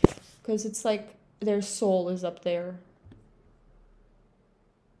 Because it's like their soul is up there.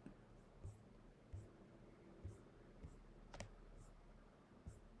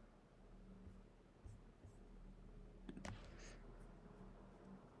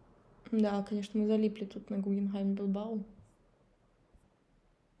 Да, конечно, мы залипли тут на Гугенхайм Билбау.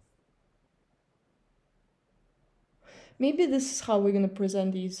 Maybe this is how we're gonna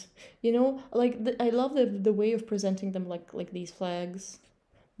present these. You know, like I love the way of presenting them, like these flags.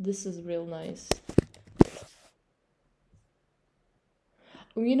 This is real nice.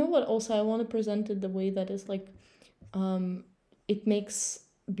 You know what? Also, I want to present it the way that is like, it makes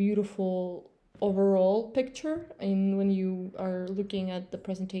beautiful overall picture. And when you are looking at the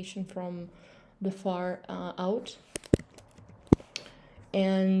presentation from the far out,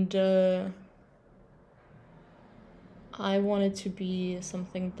 and I want it to be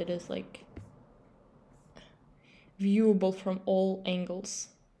something that is like viewable from all angles.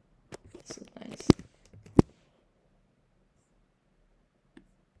 This is nice.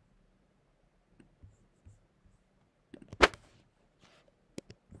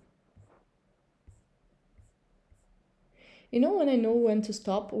 You know when I know when to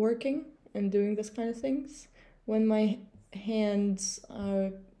stop working and doing this kind of things? When my hands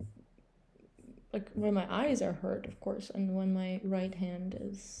are, like, when my eyes are hurt, of course, and when my right hand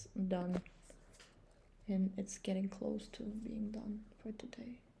is done. And it's getting close to being done for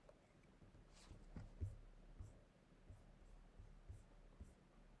today.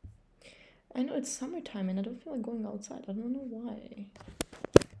 I know it's summertime and I don't feel like going outside. I don't know why.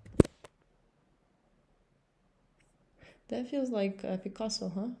 That feels like Picasso,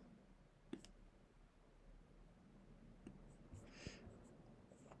 huh?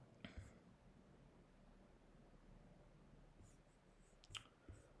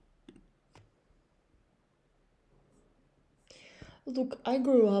 Look, I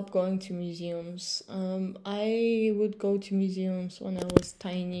grew up going to museums. I would go to museums when I was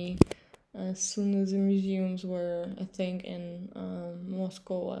tiny. As soon as the museums were a thing in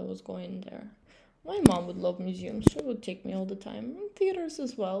Moscow, I was going there. My mom would love museums. She would take me all the time. And theaters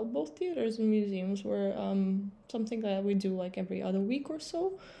as well. Both theaters and museums were something that we do like every other week or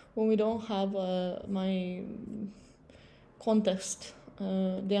so when we don't have my contest,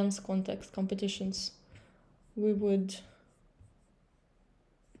 dance contest competitions. We would...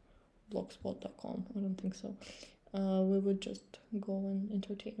 blogspot.com, I don't think so. We would just go and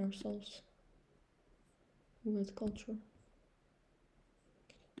entertain ourselves with culture.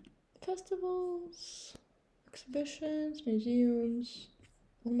 Festivals, exhibitions, museums,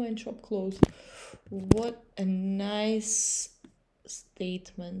 online shop closed. What a nice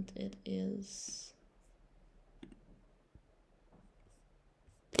statement it is.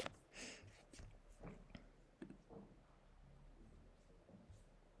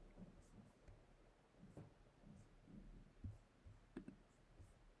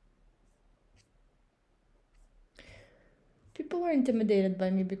 People are intimidated by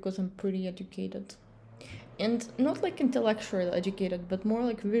me because I'm pretty educated. And not like intellectually educated, but more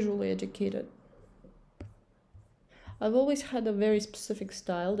like visually educated. I've always had a very specific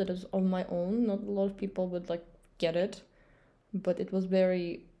style that is on my own. Not a lot of people would like get it, but it was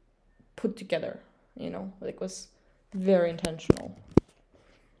very put together, you know, like it was very intentional.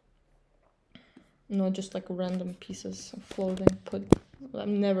 Not just like random pieces of clothing put. I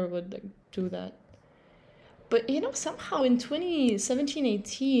never would like do that. But you know, somehow in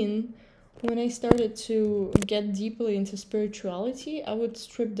 2017-18, when I started to get deeply into spirituality, I would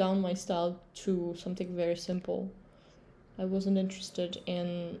strip down my style to something very simple. I wasn't interested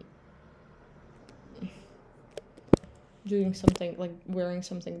in doing something like wearing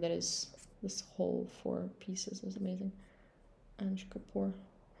something that is this whole 4 pieces is amazing. Anj Kapoor.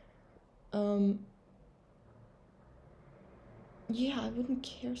 Yeah, I wouldn't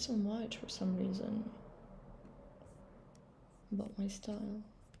care so much for some reason about my style.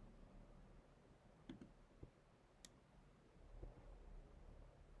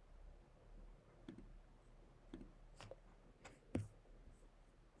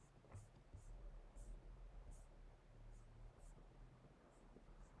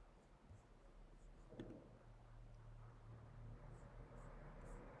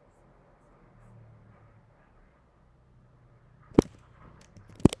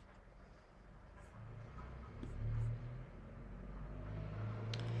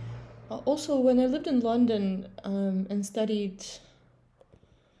 Also, when I lived in London and studied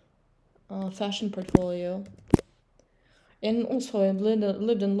fashion portfolio, and also I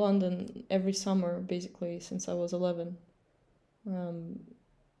lived in London every summer basically since I was 11,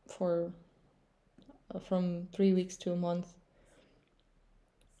 for from 3 weeks to a month,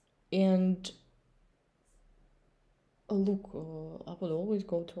 and look, I would always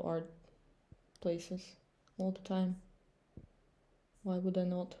go to art places all the time. Why would I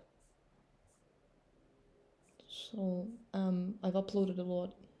not? So I've uploaded a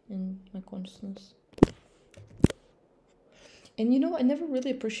lot in my consciousness. And you know, I never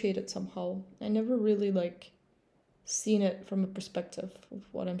really appreciated somehow. I never really like seen it from a perspective of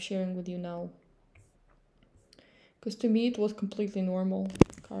what I'm sharing with you now. Because to me it was completely normal.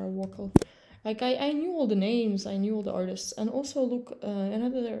 Kara Walker. Like I knew all the names, I knew all the artists. And also look,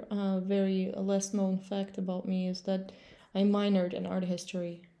 another very less known fact about me is that I minored in art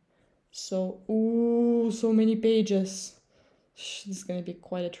history. So, ooh, so many pages. This is gonna be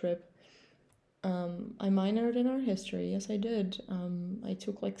quite a trip. I minored in art history. Yes, I did. I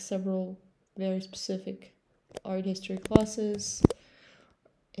took like several very specific art history classes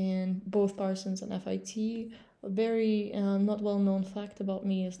in both Parsons and FIT. A very not well known fact about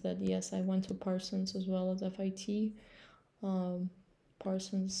me is that yes, I went to Parsons as well as FIT.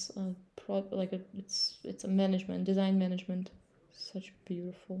 Parsons, it's a management, design management. Such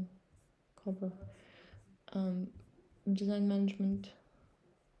beautiful cover. Design management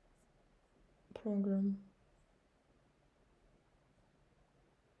program.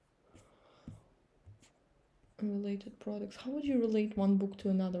 Related products. How would you relate one book to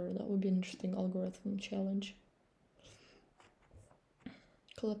another? That would be an interesting algorithm challenge.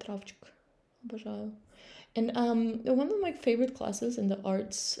 Kalatravchik. Обожаю. And one of my favorite classes in the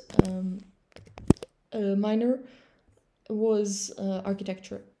arts minor was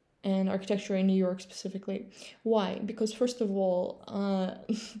architecture, and architecture in New York specifically. Why? Because first of all,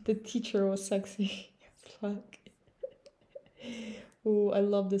 the teacher was sexy. Fuck. Oh, I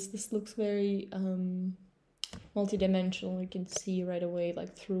love this. This looks very multi-dimensional. You can see right away,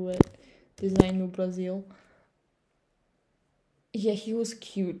 like through it. Design no Brazil. Yeah, he was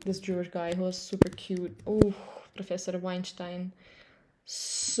cute. This Jewish guy, he was super cute. Oh, Professor Weinstein.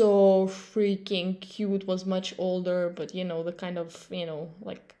 So freaking cute. Was much older, but you know, the kind of, you know,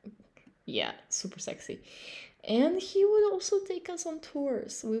 like, yeah, super sexy. And he would also take us on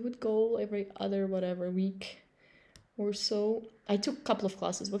tours. We would go every other whatever week or so. I took a couple of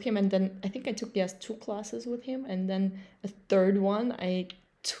classes with him, and then I think I took, yes, 2 classes with him, and then a third one I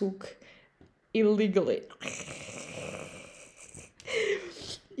took illegally.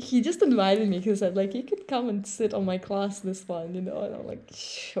 He just invited me. He said, like, you could come and sit on my class this one, you know, and I'm like,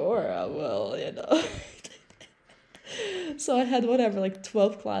 sure, I will, you know. So I had whatever, like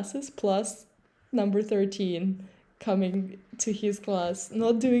 12 classes plus number 13 coming to his class,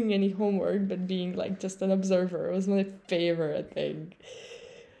 not doing any homework, but being like just an observer. It was my favorite thing.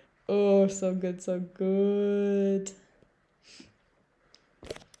 Oh, so good, so good.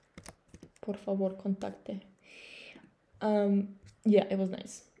 Por favor, contacte. Yeah, it was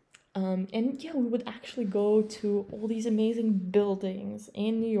nice. And yeah, we would actually go to all these amazing buildings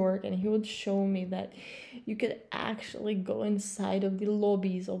in New York, and he would show me that you could actually go inside of the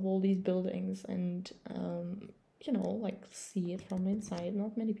lobbies of all these buildings and you know, like see it from inside.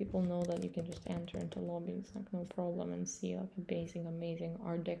 Not many people know that you can just enter into lobbies, like no problem, and see like amazing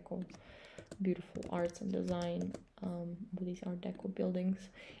Art Deco, beautiful arts and design with these Art Deco buildings,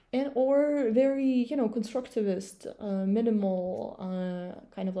 and or very, you know, constructivist, minimal,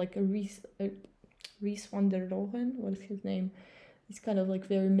 kind of like a Ries van der Rohen. What is his name? He's kind of like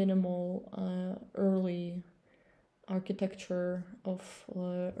very minimal, early architecture of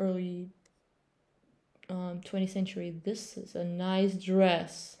early 20th century. This is a nice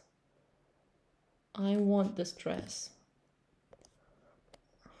dress. I want this dress.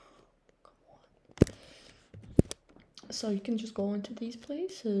 Come on. So you can just go into these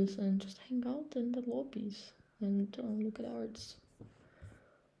places and just hang out in the lobbies and look at arts.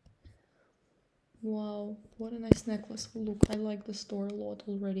 Wow, what a nice necklace. Look, I like the store a lot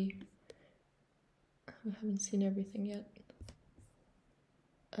already. I haven't seen everything yet.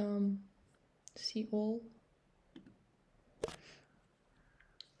 See all.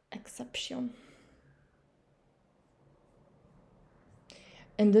 Exception.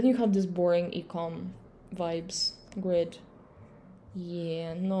 And then you have this boring ecom vibes grid.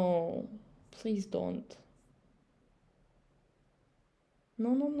 Yeah, no. Please don't.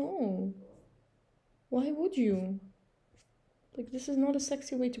 No. Why would you? Like, this is not a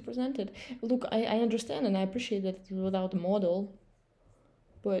sexy way to present it. Look, I understand and I appreciate that it's without a model.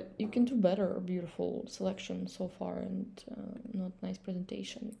 but you can do better. Beautiful selection so far, and not nice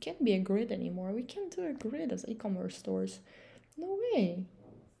presentation. It can't be a grid anymore. We can't do a grid as e-commerce stores. No way.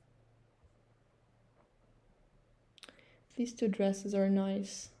 These two dresses are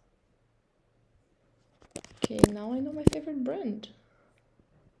nice. Okay, now I know my favorite brand.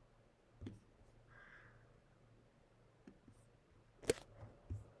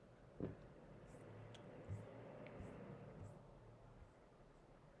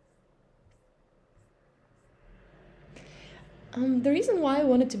 The reason why I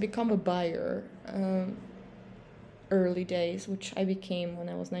wanted to become a buyer, early days, which I became when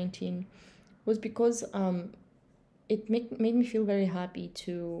I was 19, was because it made me feel very happy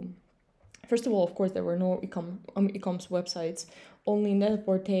to. First of all, of course, there were no e-commerce websites, only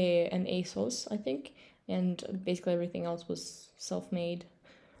Net-a-Porter and ASOS, I think, and basically everything else was self-made.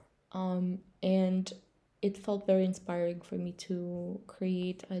 And it felt very inspiring for me to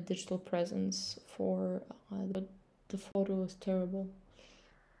create a digital presence for, but the photo was terrible.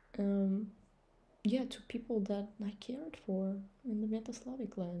 Yeah, to people that I cared for in the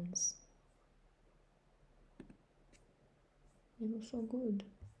Metaslavic lands. It was so good.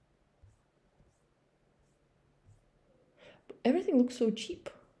 But everything looks so cheap.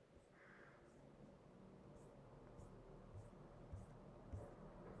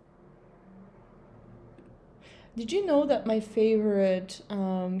 Did you know that my favorite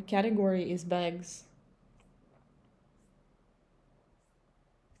category is bags?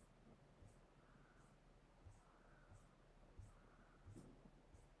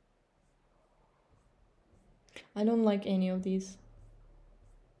 I don't like any of these.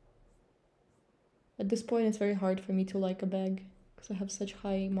 At this point, it's very hard for me to like a bag because I have such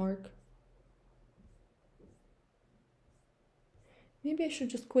high mark. Maybe I should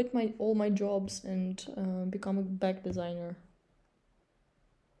just quit all my jobs and become a bag designer.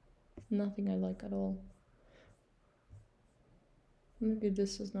 Nothing I like at all. Maybe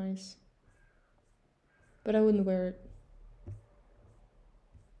this is nice, but I wouldn't wear it.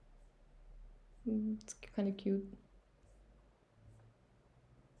 It's kind of cute.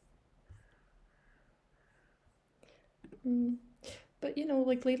 But you know,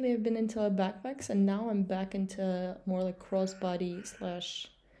 like lately I've been into backpacks, and now I'm back into more like crossbody slash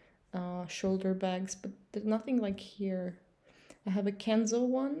shoulder bags, but there's nothing like here. I have a Kenzo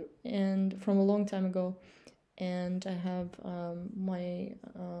one, and from a long time ago, and I have my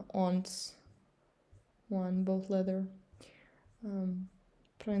aunt's one, both leather.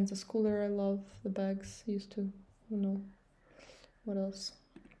 Prenza Schooler, I love the bags. Used to, I don't know what else.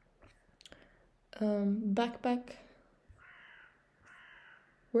 Backpack.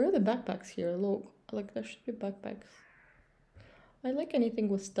 Where are the backpacks here? Look, like there should be backpacks. I like anything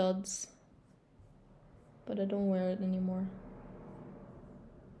with studs, but I don't wear it anymore.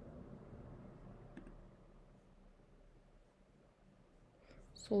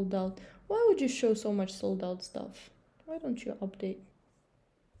 Sold out. Why would you show so much sold out stuff? Why don't you update?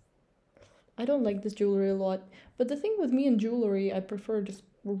 I don't like this jewelry a lot, but the thing with me and jewelry, I prefer just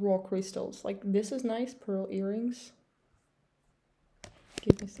raw crystals. Like this is nice, pearl earrings.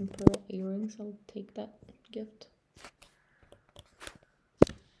 Give me some pearl earrings, I'll take that gift.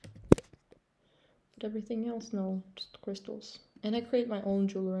 But everything else, no, just crystals. And I create my own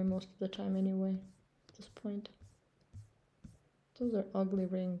jewelry most of the time anyway, at this point. Those are ugly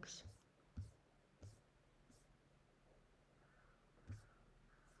rings.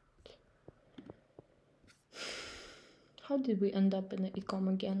 How did we end up in the e-com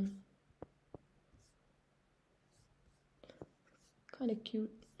again? Kind of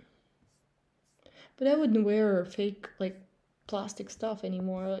cute. But I wouldn't wear fake, like, plastic stuff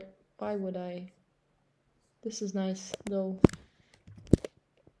anymore. Like, why would I? This is nice, though.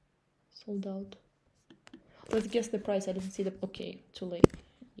 Sold out. Let's guess the price. I didn't see the... Okay, too late.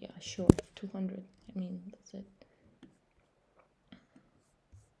 Yeah, sure. 200. I mean, that's it.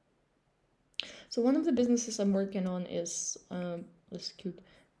 So one of the businesses I'm working on is this cute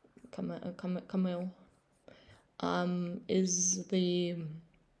camel. Is the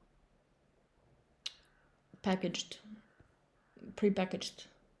packaged, pre-packaged.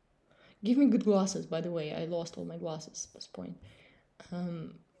 Give me good glasses, by the way. I lost all my glasses at this point.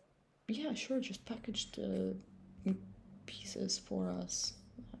 Yeah, sure, just packaged pieces for us.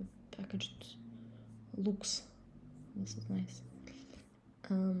 Packaged looks. This is nice.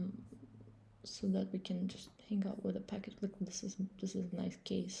 So that we can just hang out with a package. Look, this is a nice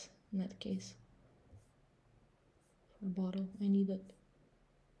case. Net case. For a bottle. I need it.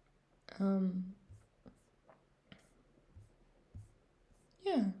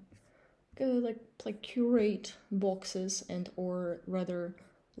 Yeah. Gotta like curate boxes and or rather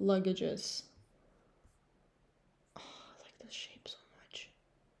luggages. Oh, I like this shape so much.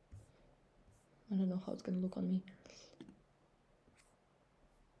 I don't know how it's gonna look on me.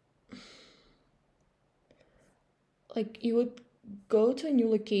 Like you would go to a new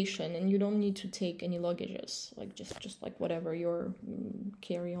location and you don't need to take any luggages, like just like whatever your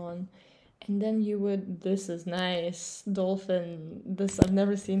carry on, and then you would, this is nice, dolphin, this, I've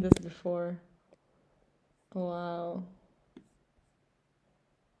never seen this before. Wow.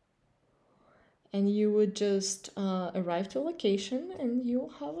 And you would just arrive to a location and you'll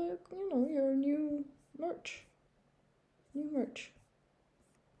have a, you know, your new merch,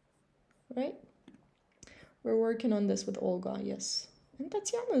 right? We're working on this with Olga, yes. And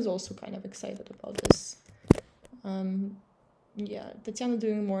Tatiana is also kind of excited about this. Yeah, Tatiana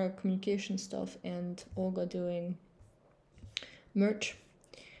doing more communication stuff and Olga doing merch.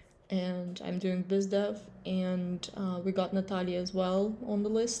 And I'm doing biz dev, and we got Natalia as well on the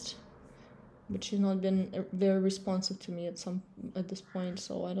list, but she's not been very responsive to me at this point,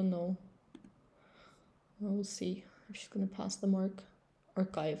 so I don't know. We'll see if she's gonna pass the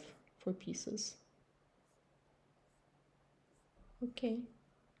archive for pieces. Okay.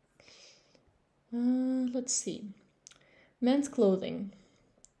 Let's see. Men's clothing.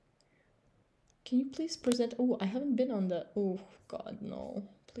 Can you please present? Oh, I haven't been on the. Oh God, no,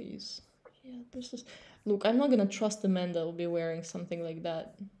 please. Yeah, this is. Look, I'm not gonna trust the men that will be wearing something like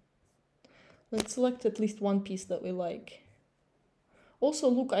that. Let's select at least one piece that we like. Also,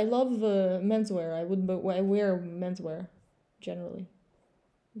 look, I love menswear. I wear menswear generally.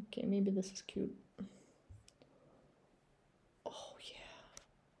 Okay, maybe this is cute. Oh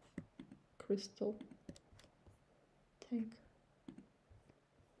yeah, crystal tank.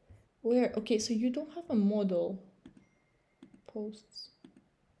 Where? Okay, so you don't have a model posts.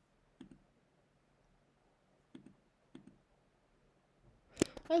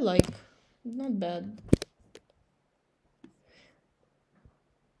 I like, not bad.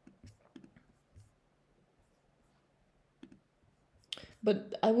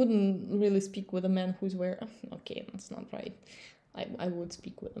 But I wouldn't really speak with a man who's wearing. Okay, that's not right. I would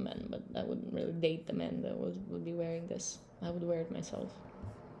speak with a man, but I wouldn't really date the man that would be wearing this. I would wear it myself.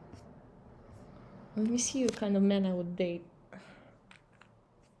 Let me see what kind of man I would date.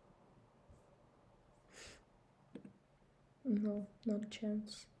 No, not a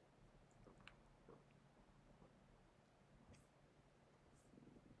chance.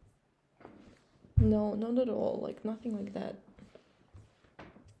 No, not at all. Like, nothing like that.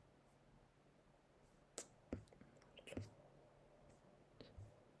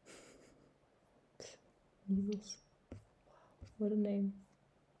 Needles. Wow, what a name.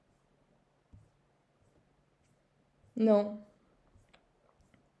 No.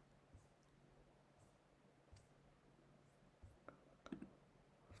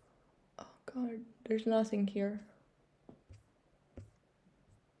 Oh God, there's nothing here.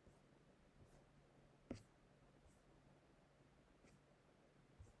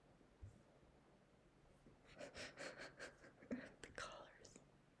 The colors.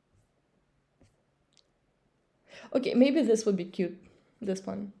 Okay, maybe this would be cute. This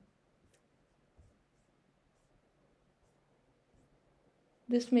one.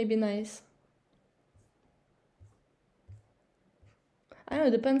 This may be nice. I don't know,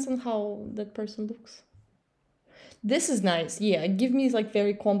 it depends on how that person looks. This is nice, yeah. Give me like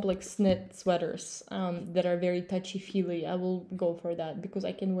very complex knit sweaters that are very touchy-feely. I will go for that because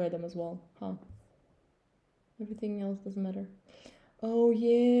I can wear them as well, huh? Everything else doesn't matter. Oh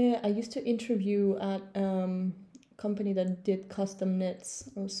yeah, I used to interview at company that did custom knits.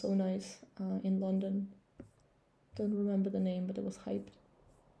 It was so nice in London. Don't remember the name, but it was hyped.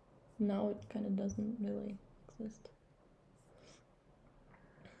 Now it kind of doesn't really exist.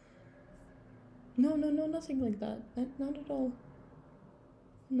 No, nothing like that. Not at all.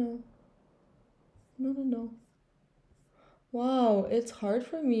 No. No. Wow, it's hard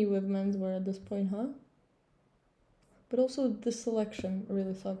for me with menswear at this point, huh? But also the selection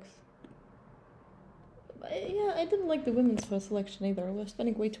really sucks. Yeah, I didn't like the women's selection either. I was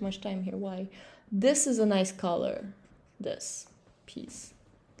spending way too much time here. Why? This is a nice color. This piece.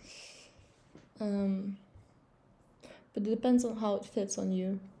 But it depends on how it fits on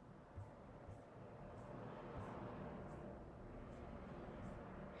you.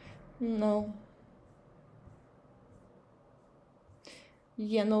 No.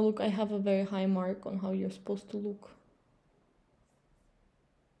 Yeah, no, look, I have a very high mark on how you're supposed to look.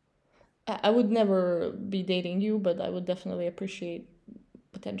 I would never be dating you, but I would definitely appreciate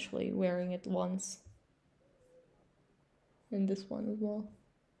potentially wearing it once. And this one as well.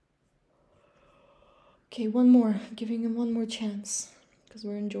 Okay, one more. Giving him one more chance. because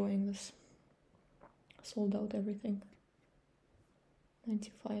we're enjoying this. Sold out everything.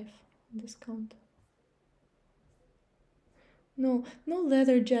 95 discount. No, no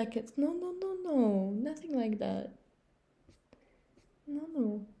leather jackets. No, no, no, no. Nothing like that. No,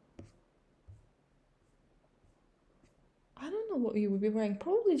 no. I don't know what you would be wearing.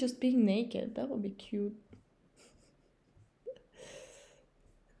 Probably just being naked. That would be cute.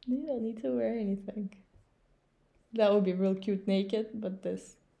 You don't need to wear anything. That would be real cute naked, but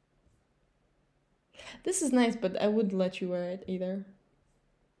this. This is nice, but I wouldn't let you wear it either.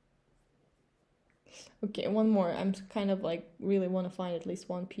 Okay, one more. I'm kind of like really want to find at least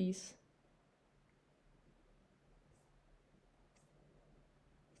one piece.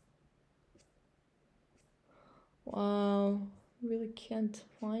 Wow, really can't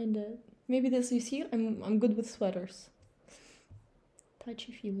find it. Maybe this, you see, I'm good with sweaters.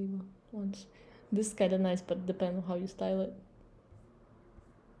 Touchy-feely ones. This is kind of nice, but depends on how you style it.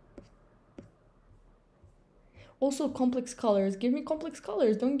 Also, complex colors. Give me complex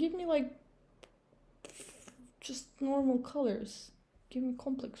colors. Don't give me like just normal colors. Give me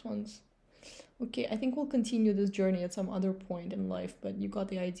complex ones. Okay, I think we'll continue this journey at some other point in life, but you got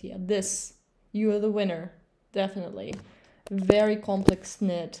the idea. This, you are the winner. Definitely. Very complex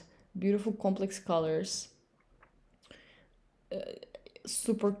knit. Beautiful complex colors.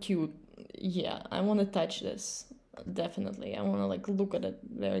 Super cute. Yeah, I want to touch this. Definitely. I want to like look at it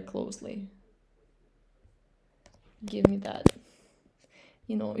very closely. Give me that.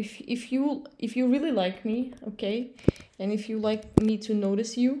 You know, if you really like me, okay, and if you like me to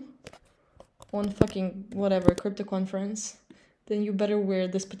notice you on fucking whatever crypto conference, then you better wear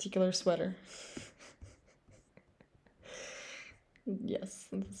this particular sweater. Yes,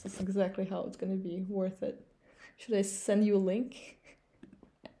 this is exactly how it's gonna be. Worth it. Should I send you a link?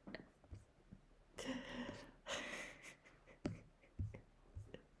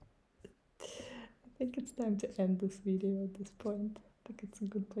 I think it's time to end this video at this point. I think it's a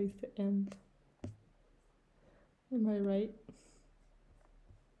good place to end. Am I right?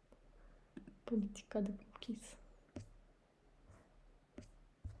 Politica de cookies.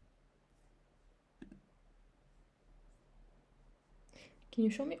 Can you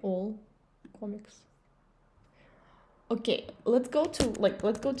show me all comics? Okay, let's go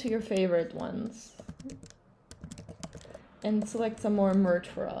to your favorite ones and select some more merch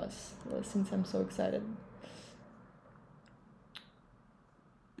for us, since I'm so excited.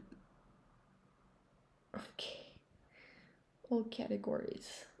 Okay, all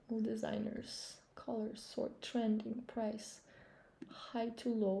categories, all designers, colors, sort, trending, price, high to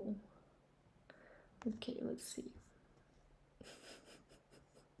low. Okay, let's see.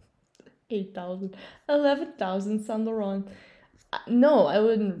 8,000, 11,000 Saint Laurent. No, I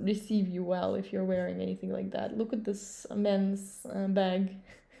wouldn't receive you well if you're wearing anything like that. Look at this men's bag.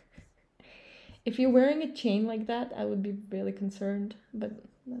 If you're wearing a chain like that, I would be really concerned. But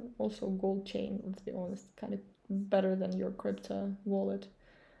also gold chain, let's be honest, kind of better than your crypto wallet.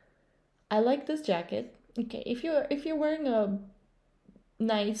 I like this jacket. Okay, if you're wearing a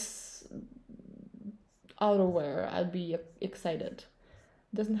nice outerwear, I'd be excited.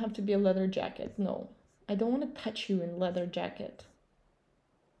 Doesn't have to be a leather jacket. No, I don't want to touch you in leather jacket.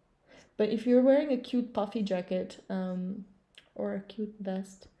 But if you're wearing a cute puffy jacket, or a cute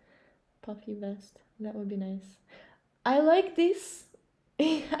vest, puffy vest, that would be nice. I like this.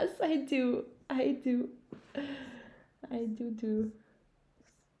 Yes, I do. I do.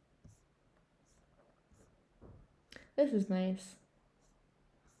 This is nice.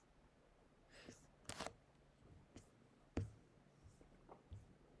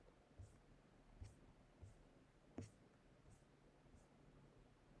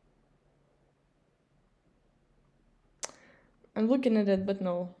 I'm looking at it, but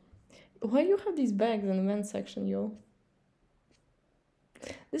no. Why you have these bags in the men's section, yo?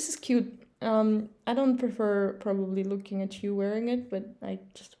 This is cute. I don't prefer probably looking at you wearing it, but I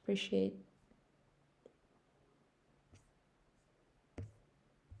just appreciate.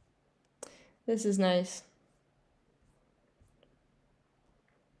 This is nice.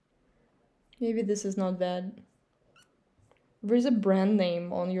 Maybe this is not bad. There's a brand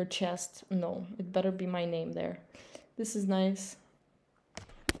name on your chest. No, it better be my name there. This is nice.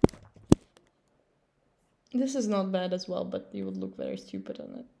 This is not bad as well, but you would look very stupid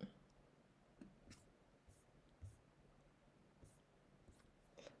on it.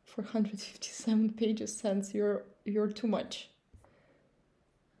 For 157 pages cents, you're too much.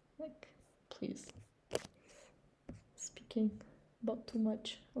 Like, please. Speaking about too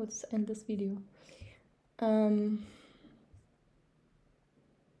much, let's end this video.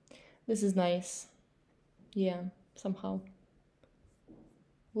 This is nice. Yeah, somehow.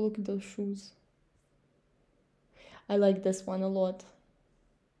 Look at those shoes. I like this one a lot.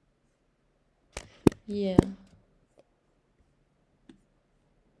 Yeah.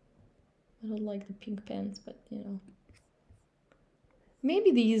 I don't like the pink pants, but you know.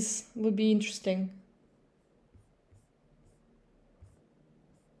 Maybe these would be interesting.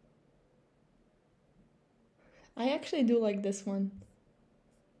 I actually do like this one.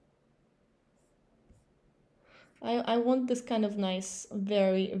 I want this kind of nice,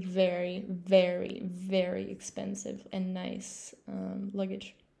 very, very, very, very expensive and nice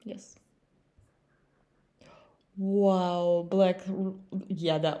luggage. Yes. Wow,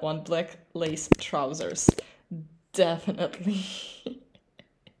 yeah, that one, black lace trousers. Definitely.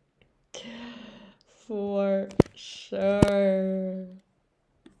 For sure.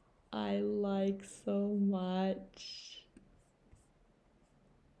 I like so much.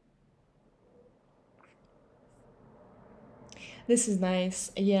 This is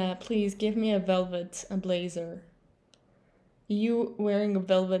nice. Yeah, please give me a blazer. You wearing a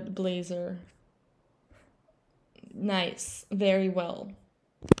velvet blazer. Nice. Very well.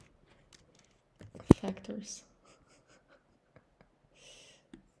 Factors.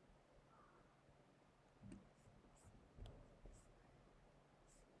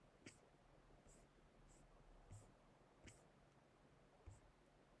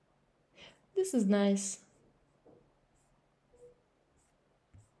 This is nice.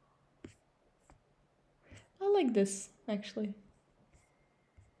 I like this, actually.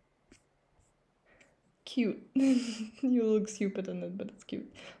 Cute. You look stupid in it, but it's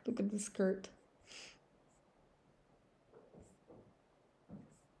cute. Look at the skirt.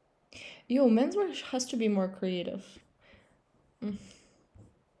 Yo, menswear has to be more creative.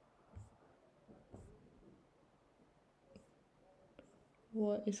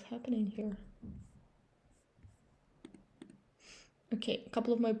 What is happening here? Okay, a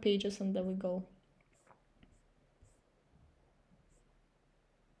couple of more pages and then we go.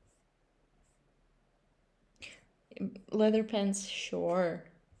 Leather pants, sure.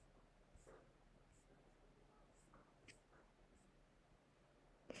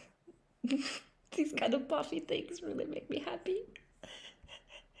 These kind of puffy things really make me happy.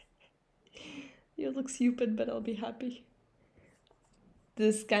 You look stupid, but I'll be happy.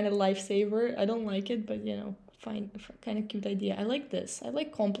 This kind of lifesaver, I don't like it, but you know, fine, kind of cute idea. I like this. I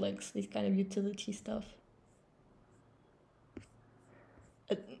like complex, this kind of utility stuff.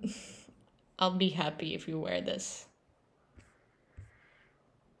 I'll be happy if you wear this.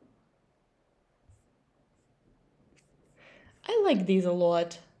 I like these a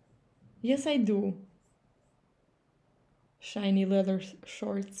lot. Yes, I do. Shiny leather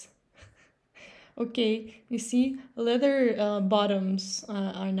shorts. Okay, you see, leather bottoms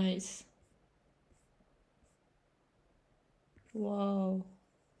are nice. Wow.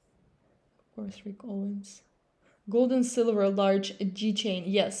 Of course, Rick Owens. Gold and silver large G chain.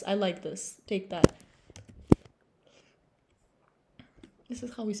 Yes, I like this. Take that. This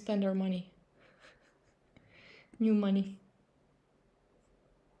is how we spend our money. New money.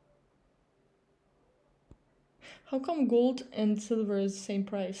 How come gold and silver is the same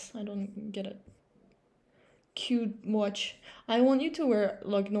price? I don't get it. Cute watch. I want you to wear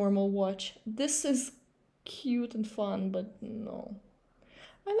like normal watch. This is cute and fun, but no.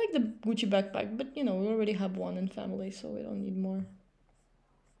 I like the Gucci backpack, but you know, we already have one in family, so we don't need more.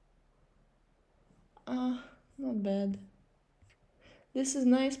 Not bad. This is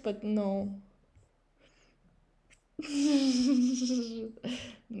nice, but no.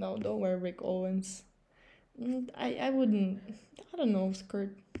 No, don't wear Rick Owens. I wouldn't. I don't know,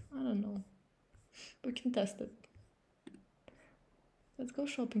 skirt. I don't know. We can test it. Let's go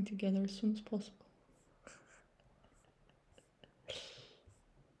shopping together as soon as possible.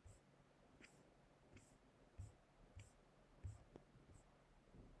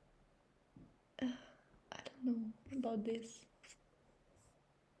 I don't know about this.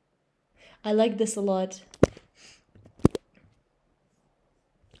 I like this a lot.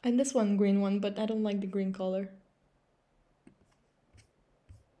 And this one, green one, but I don't like the green color.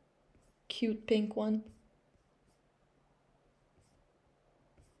 Cute pink one.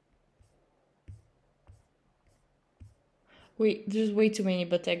 Wait, there's way too many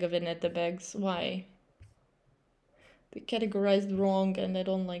Bottega Veneta bags. Why? They categorized wrong and I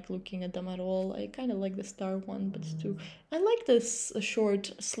don't like looking at them at all. I kind of like the star one, but it's too... I like this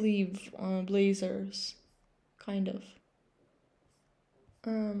short sleeve blazers. Kind of.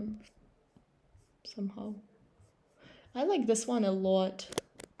 Somehow. I like this one a lot.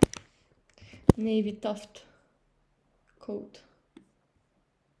 Navy tuft coat.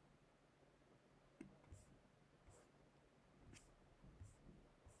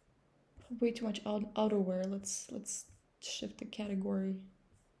 way too much outerwear. Let's shift the category.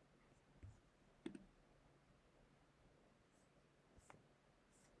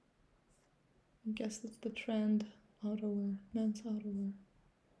 I guess that's the trend. Outerwear, men's outerwear.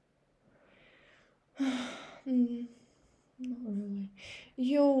 Not really.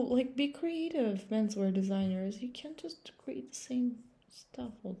 Yo, like, be creative, menswear designers. You can't just create the same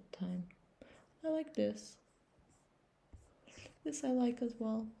stuff all the time. I like this. This I like as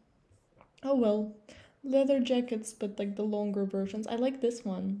well. Oh well. Leather jackets, but like the longer versions. I like this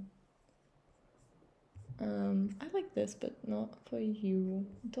one. I like this, but not for you.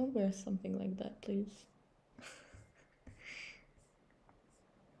 Don't wear something like that, please.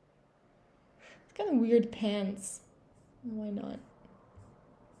 It's kind of weird pants. Why not?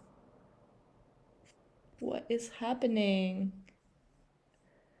 What is happening?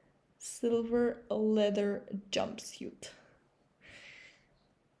 Silver leather jumpsuit.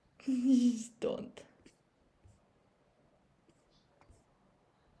 Just don't.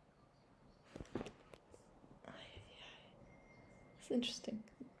 It's interesting.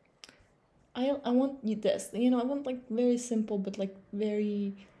 I want this. You know, I want like very simple but like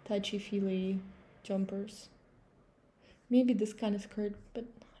very touchy-feely jumpers. Maybe this kind of skirt, but I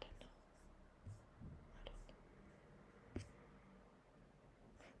don't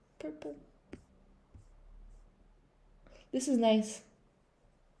know. Purple. This is nice.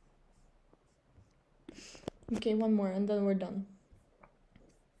 Okay, one more and then we're done.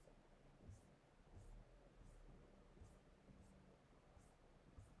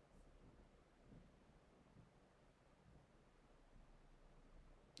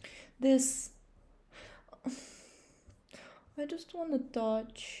 This, I just want a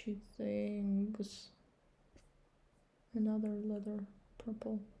touchy things. Another leather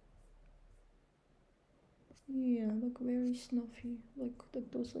purple. Yeah, look very snuffy. Like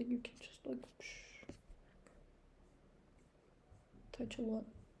those, like you can just like touch a lot.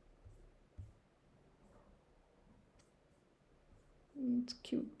 It's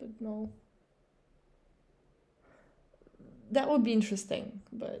cute, but no. That would be interesting,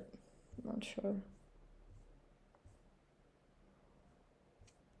 but not sure.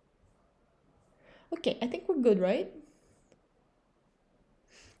 Okay, I think we're good, right?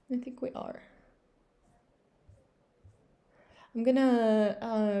 I think we are. I'm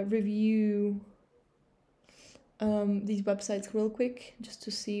gonna review these websites real quick just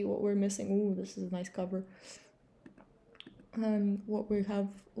to see what we're missing. Ooh, this is a nice cover. And what we have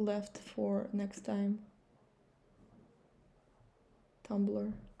left for next time.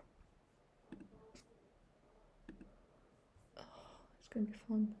 Tumblr. Oh, it's gonna be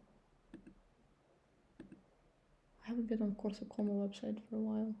fun. I haven't been on Corso Como website for a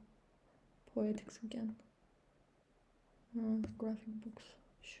while. Poetics again. Graphic books,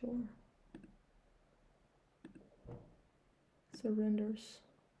 sure. Surrenders.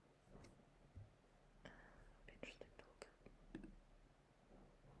 Interesting to look at.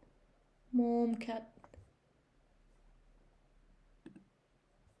 Mom cat.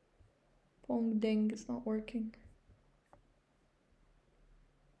 Pong ding is not working.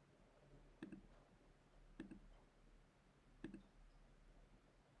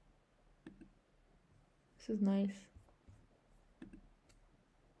 This is nice.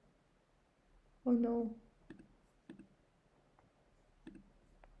 Oh no.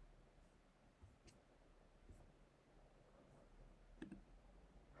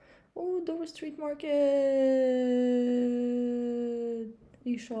 Oh, Dover Street Market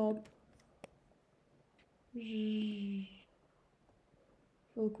eShop. Real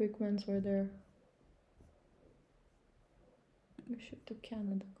quick menswear there. We ship to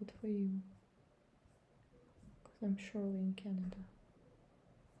Canada, good for you. Because I'm surely in Canada.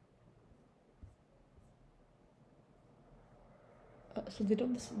 So they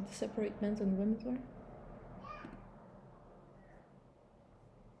don't separate men's and women's wear?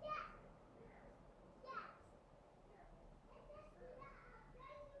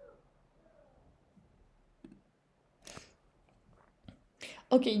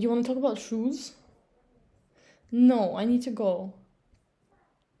 Okay, you want to talk about shoes? No, I need to go.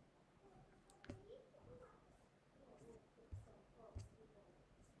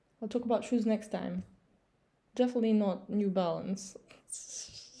 I'll talk about shoes next time. Definitely not New Balance.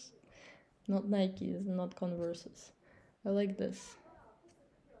 Not Nikes, not Converses. I like this.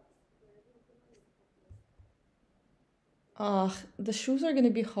 The shoes are gonna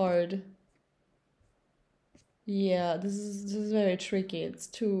be hard. Yeah, this is very tricky. It's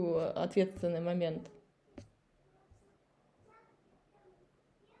too ответственный момент.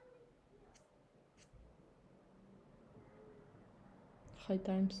 High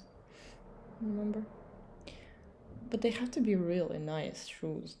times. remember? But they have to be really nice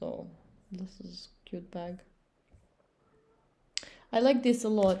shoes though. This is cute bag. I like this a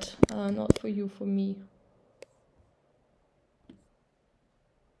lot. Not for you, for me.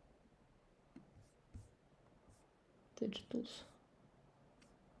 Digitals.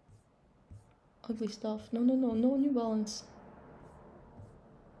 Ugly stuff. No, no, no, no New Balance.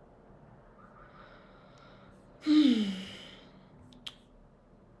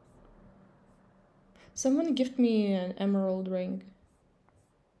 Someone gift me an emerald ring.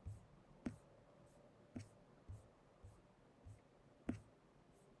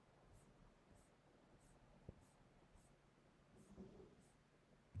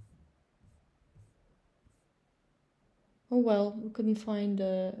 Oh well, we couldn't find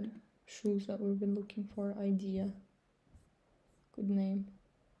the shoes that we've been looking for. Idea. Good name.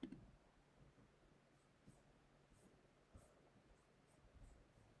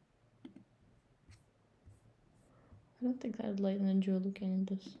 I don't think I'd like enjoy looking at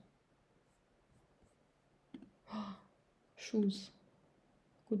this. Shoes.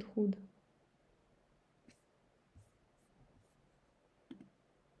 Good hood.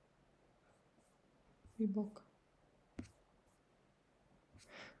 Reebok.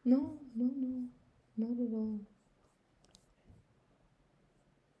 No, no, no. Not at all.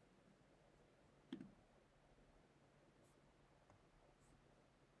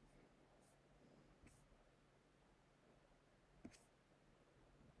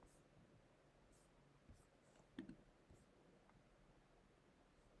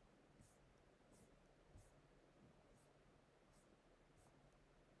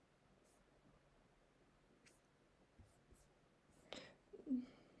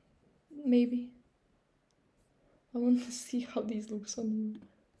 Maybe. I want to see how these looks on you.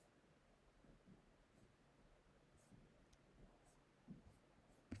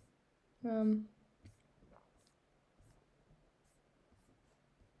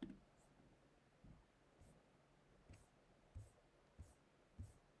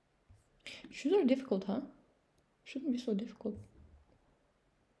 Shoes are difficult, huh? Shouldn't be so difficult.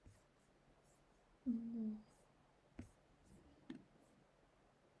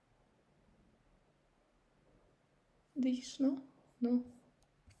 These, no? No.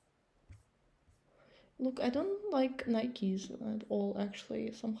 Look, I don't like Nikes at all,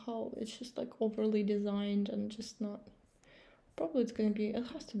 actually. Somehow it's just like overly designed and just not... Probably it's gonna be... It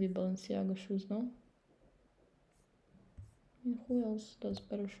has to be Balenciaga shoes, no? I mean, who else does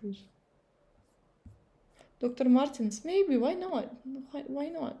better shoes? Dr. Martens, maybe, why not? Why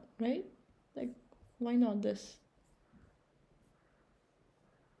not, right? Like, why not this?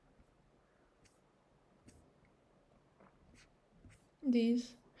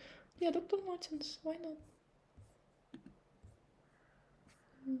 These. Yeah, Dr. Martens, why not?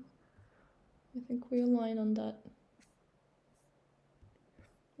 I think we align on that.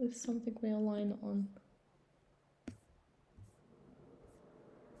 It's something we align on.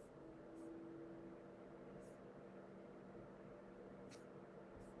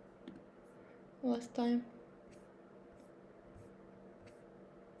 Last time.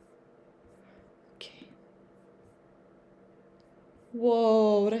 Okay.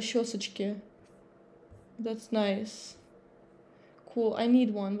 Whoa, расчесочки. That's nice. Cool, I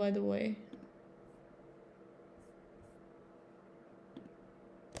need one, by the way.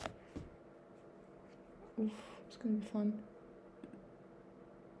 Oof, it's gonna be fun.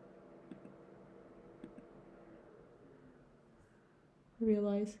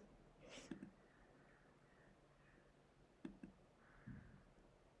 Realize.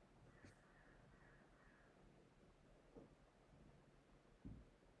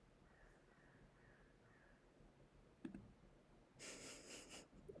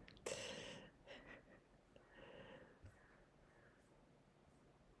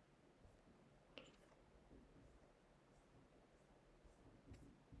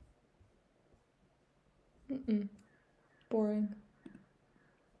 Boring.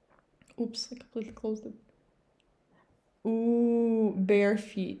 Oops, I completely closed it. Ooh, bare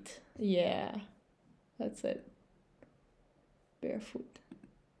feet. Yeah, that's it. Barefoot.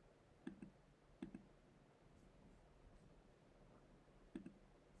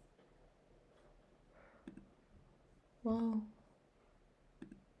 Wow.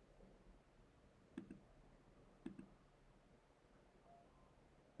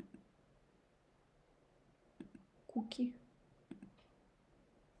 Cookie.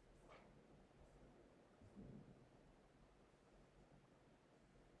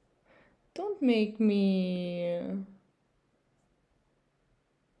 Don't make me...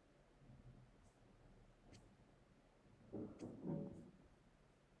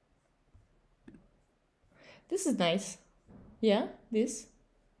 This is nice. Yeah, this.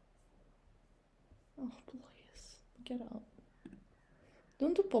 Oh, please. Get out.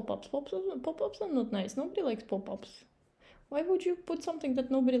 Don't do pop-ups. Pop-ups are not nice. Nobody likes pop-ups. Why would you put something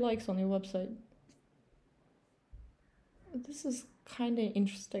that nobody likes on your website? This is kind of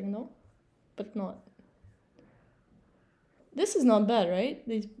interesting, no? But not. This is not bad, right?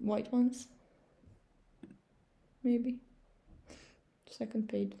 These white ones. Maybe. Second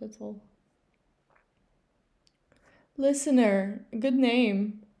page, that's all. Listener, good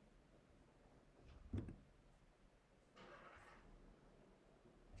name.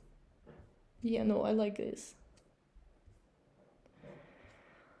 Yeah, no, I like this.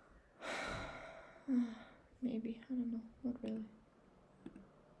 Maybe, I don't know, not really.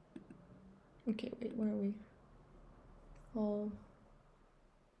 Okay, wait, where are we? All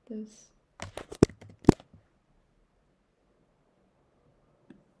this.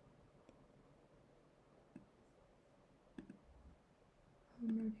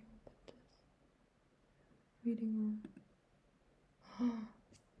 Reading room.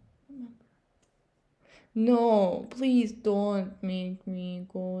 No, please don't make me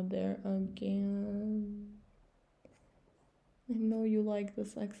go there again. I know you like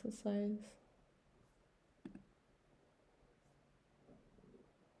this exercise.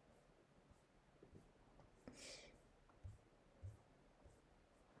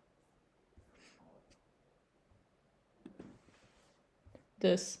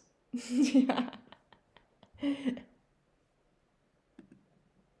 This. Yeah.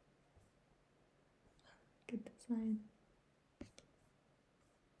 Good design.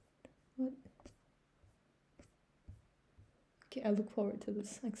 What? Okay, I look forward to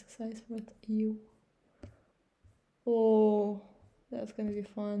this exercise with you. Oh, that's gonna be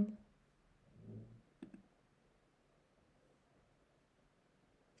fun.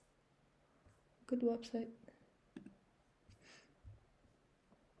 Good website.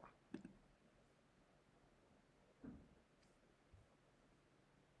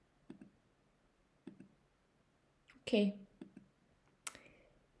 Okay.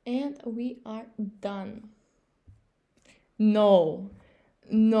 And we are done. No.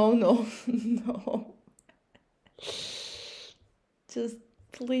 No, no, no. Just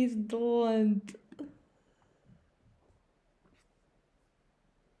please don't.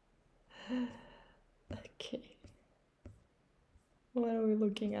 Okay. What are we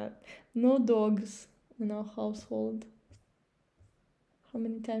looking at? No dogs in our household. How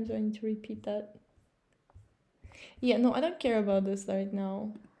many times do I need to repeat that? Yeah, no, I don't care about this right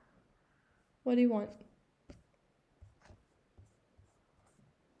now. What do you want?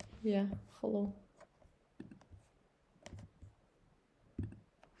 Yeah, hello.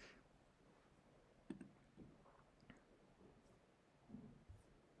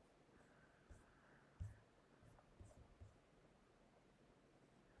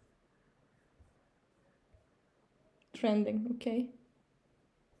 Trending, okay.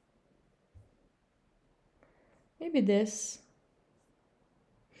 Maybe this.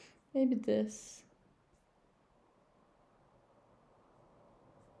 Maybe this.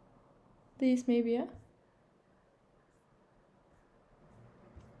 This maybe, yeah?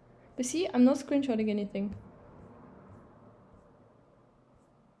 But see, I'm not screenshotting anything.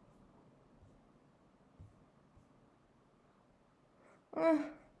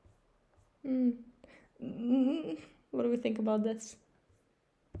 What do we think about this?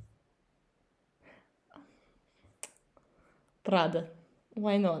 Prada.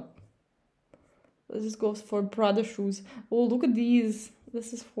 Why not? Let's just go for Prada shoes. Oh, look at these.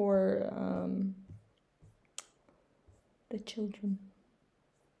 This is for the children.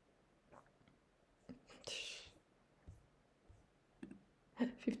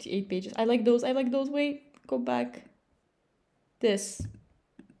 $58 pages. I like those. I like those. Wait, go back. This.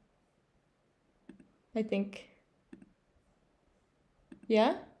 I think.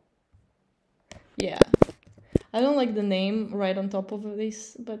 Yeah? Yeah. I don't like the name right on top of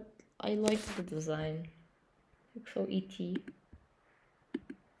this, but I like the design. So ET. Do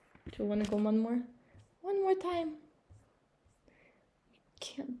you want to go one more? One more time.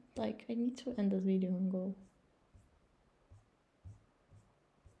 Can't, like, I need to end this video and go.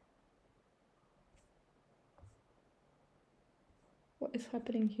 What is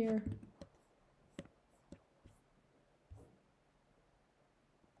happening here?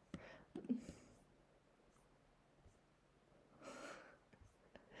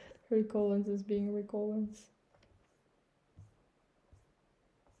 Rick Owens is being Rick Owens.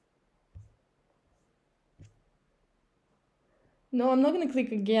 No, I'm not gonna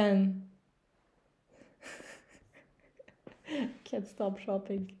click again. Can't stop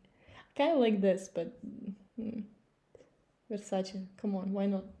shopping. I kind of like this, but Versace, come on, why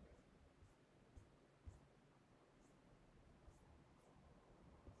not?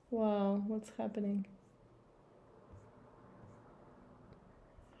 Wow, what's happening?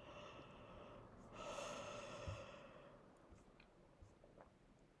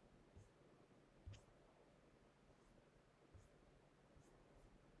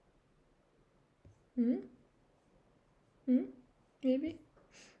 Maybe?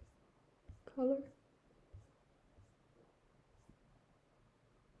 Color?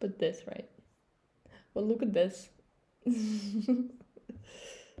 But this, right? Well, look at this.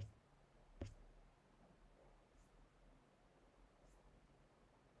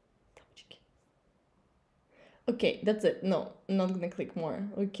 Okay, that's it. No, I'm not gonna click more.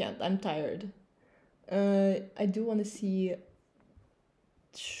 We can't. I'm tired. I do want to see...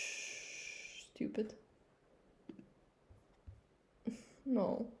 Stupid.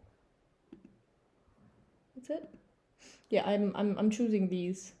 No. That's it? Yeah, I'm choosing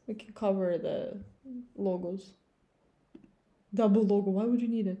these. We can cover the logos. Double logo, why would you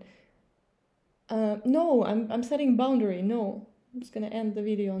need it? No, I'm setting boundary. No. I'm just gonna end the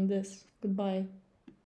video on this. Goodbye.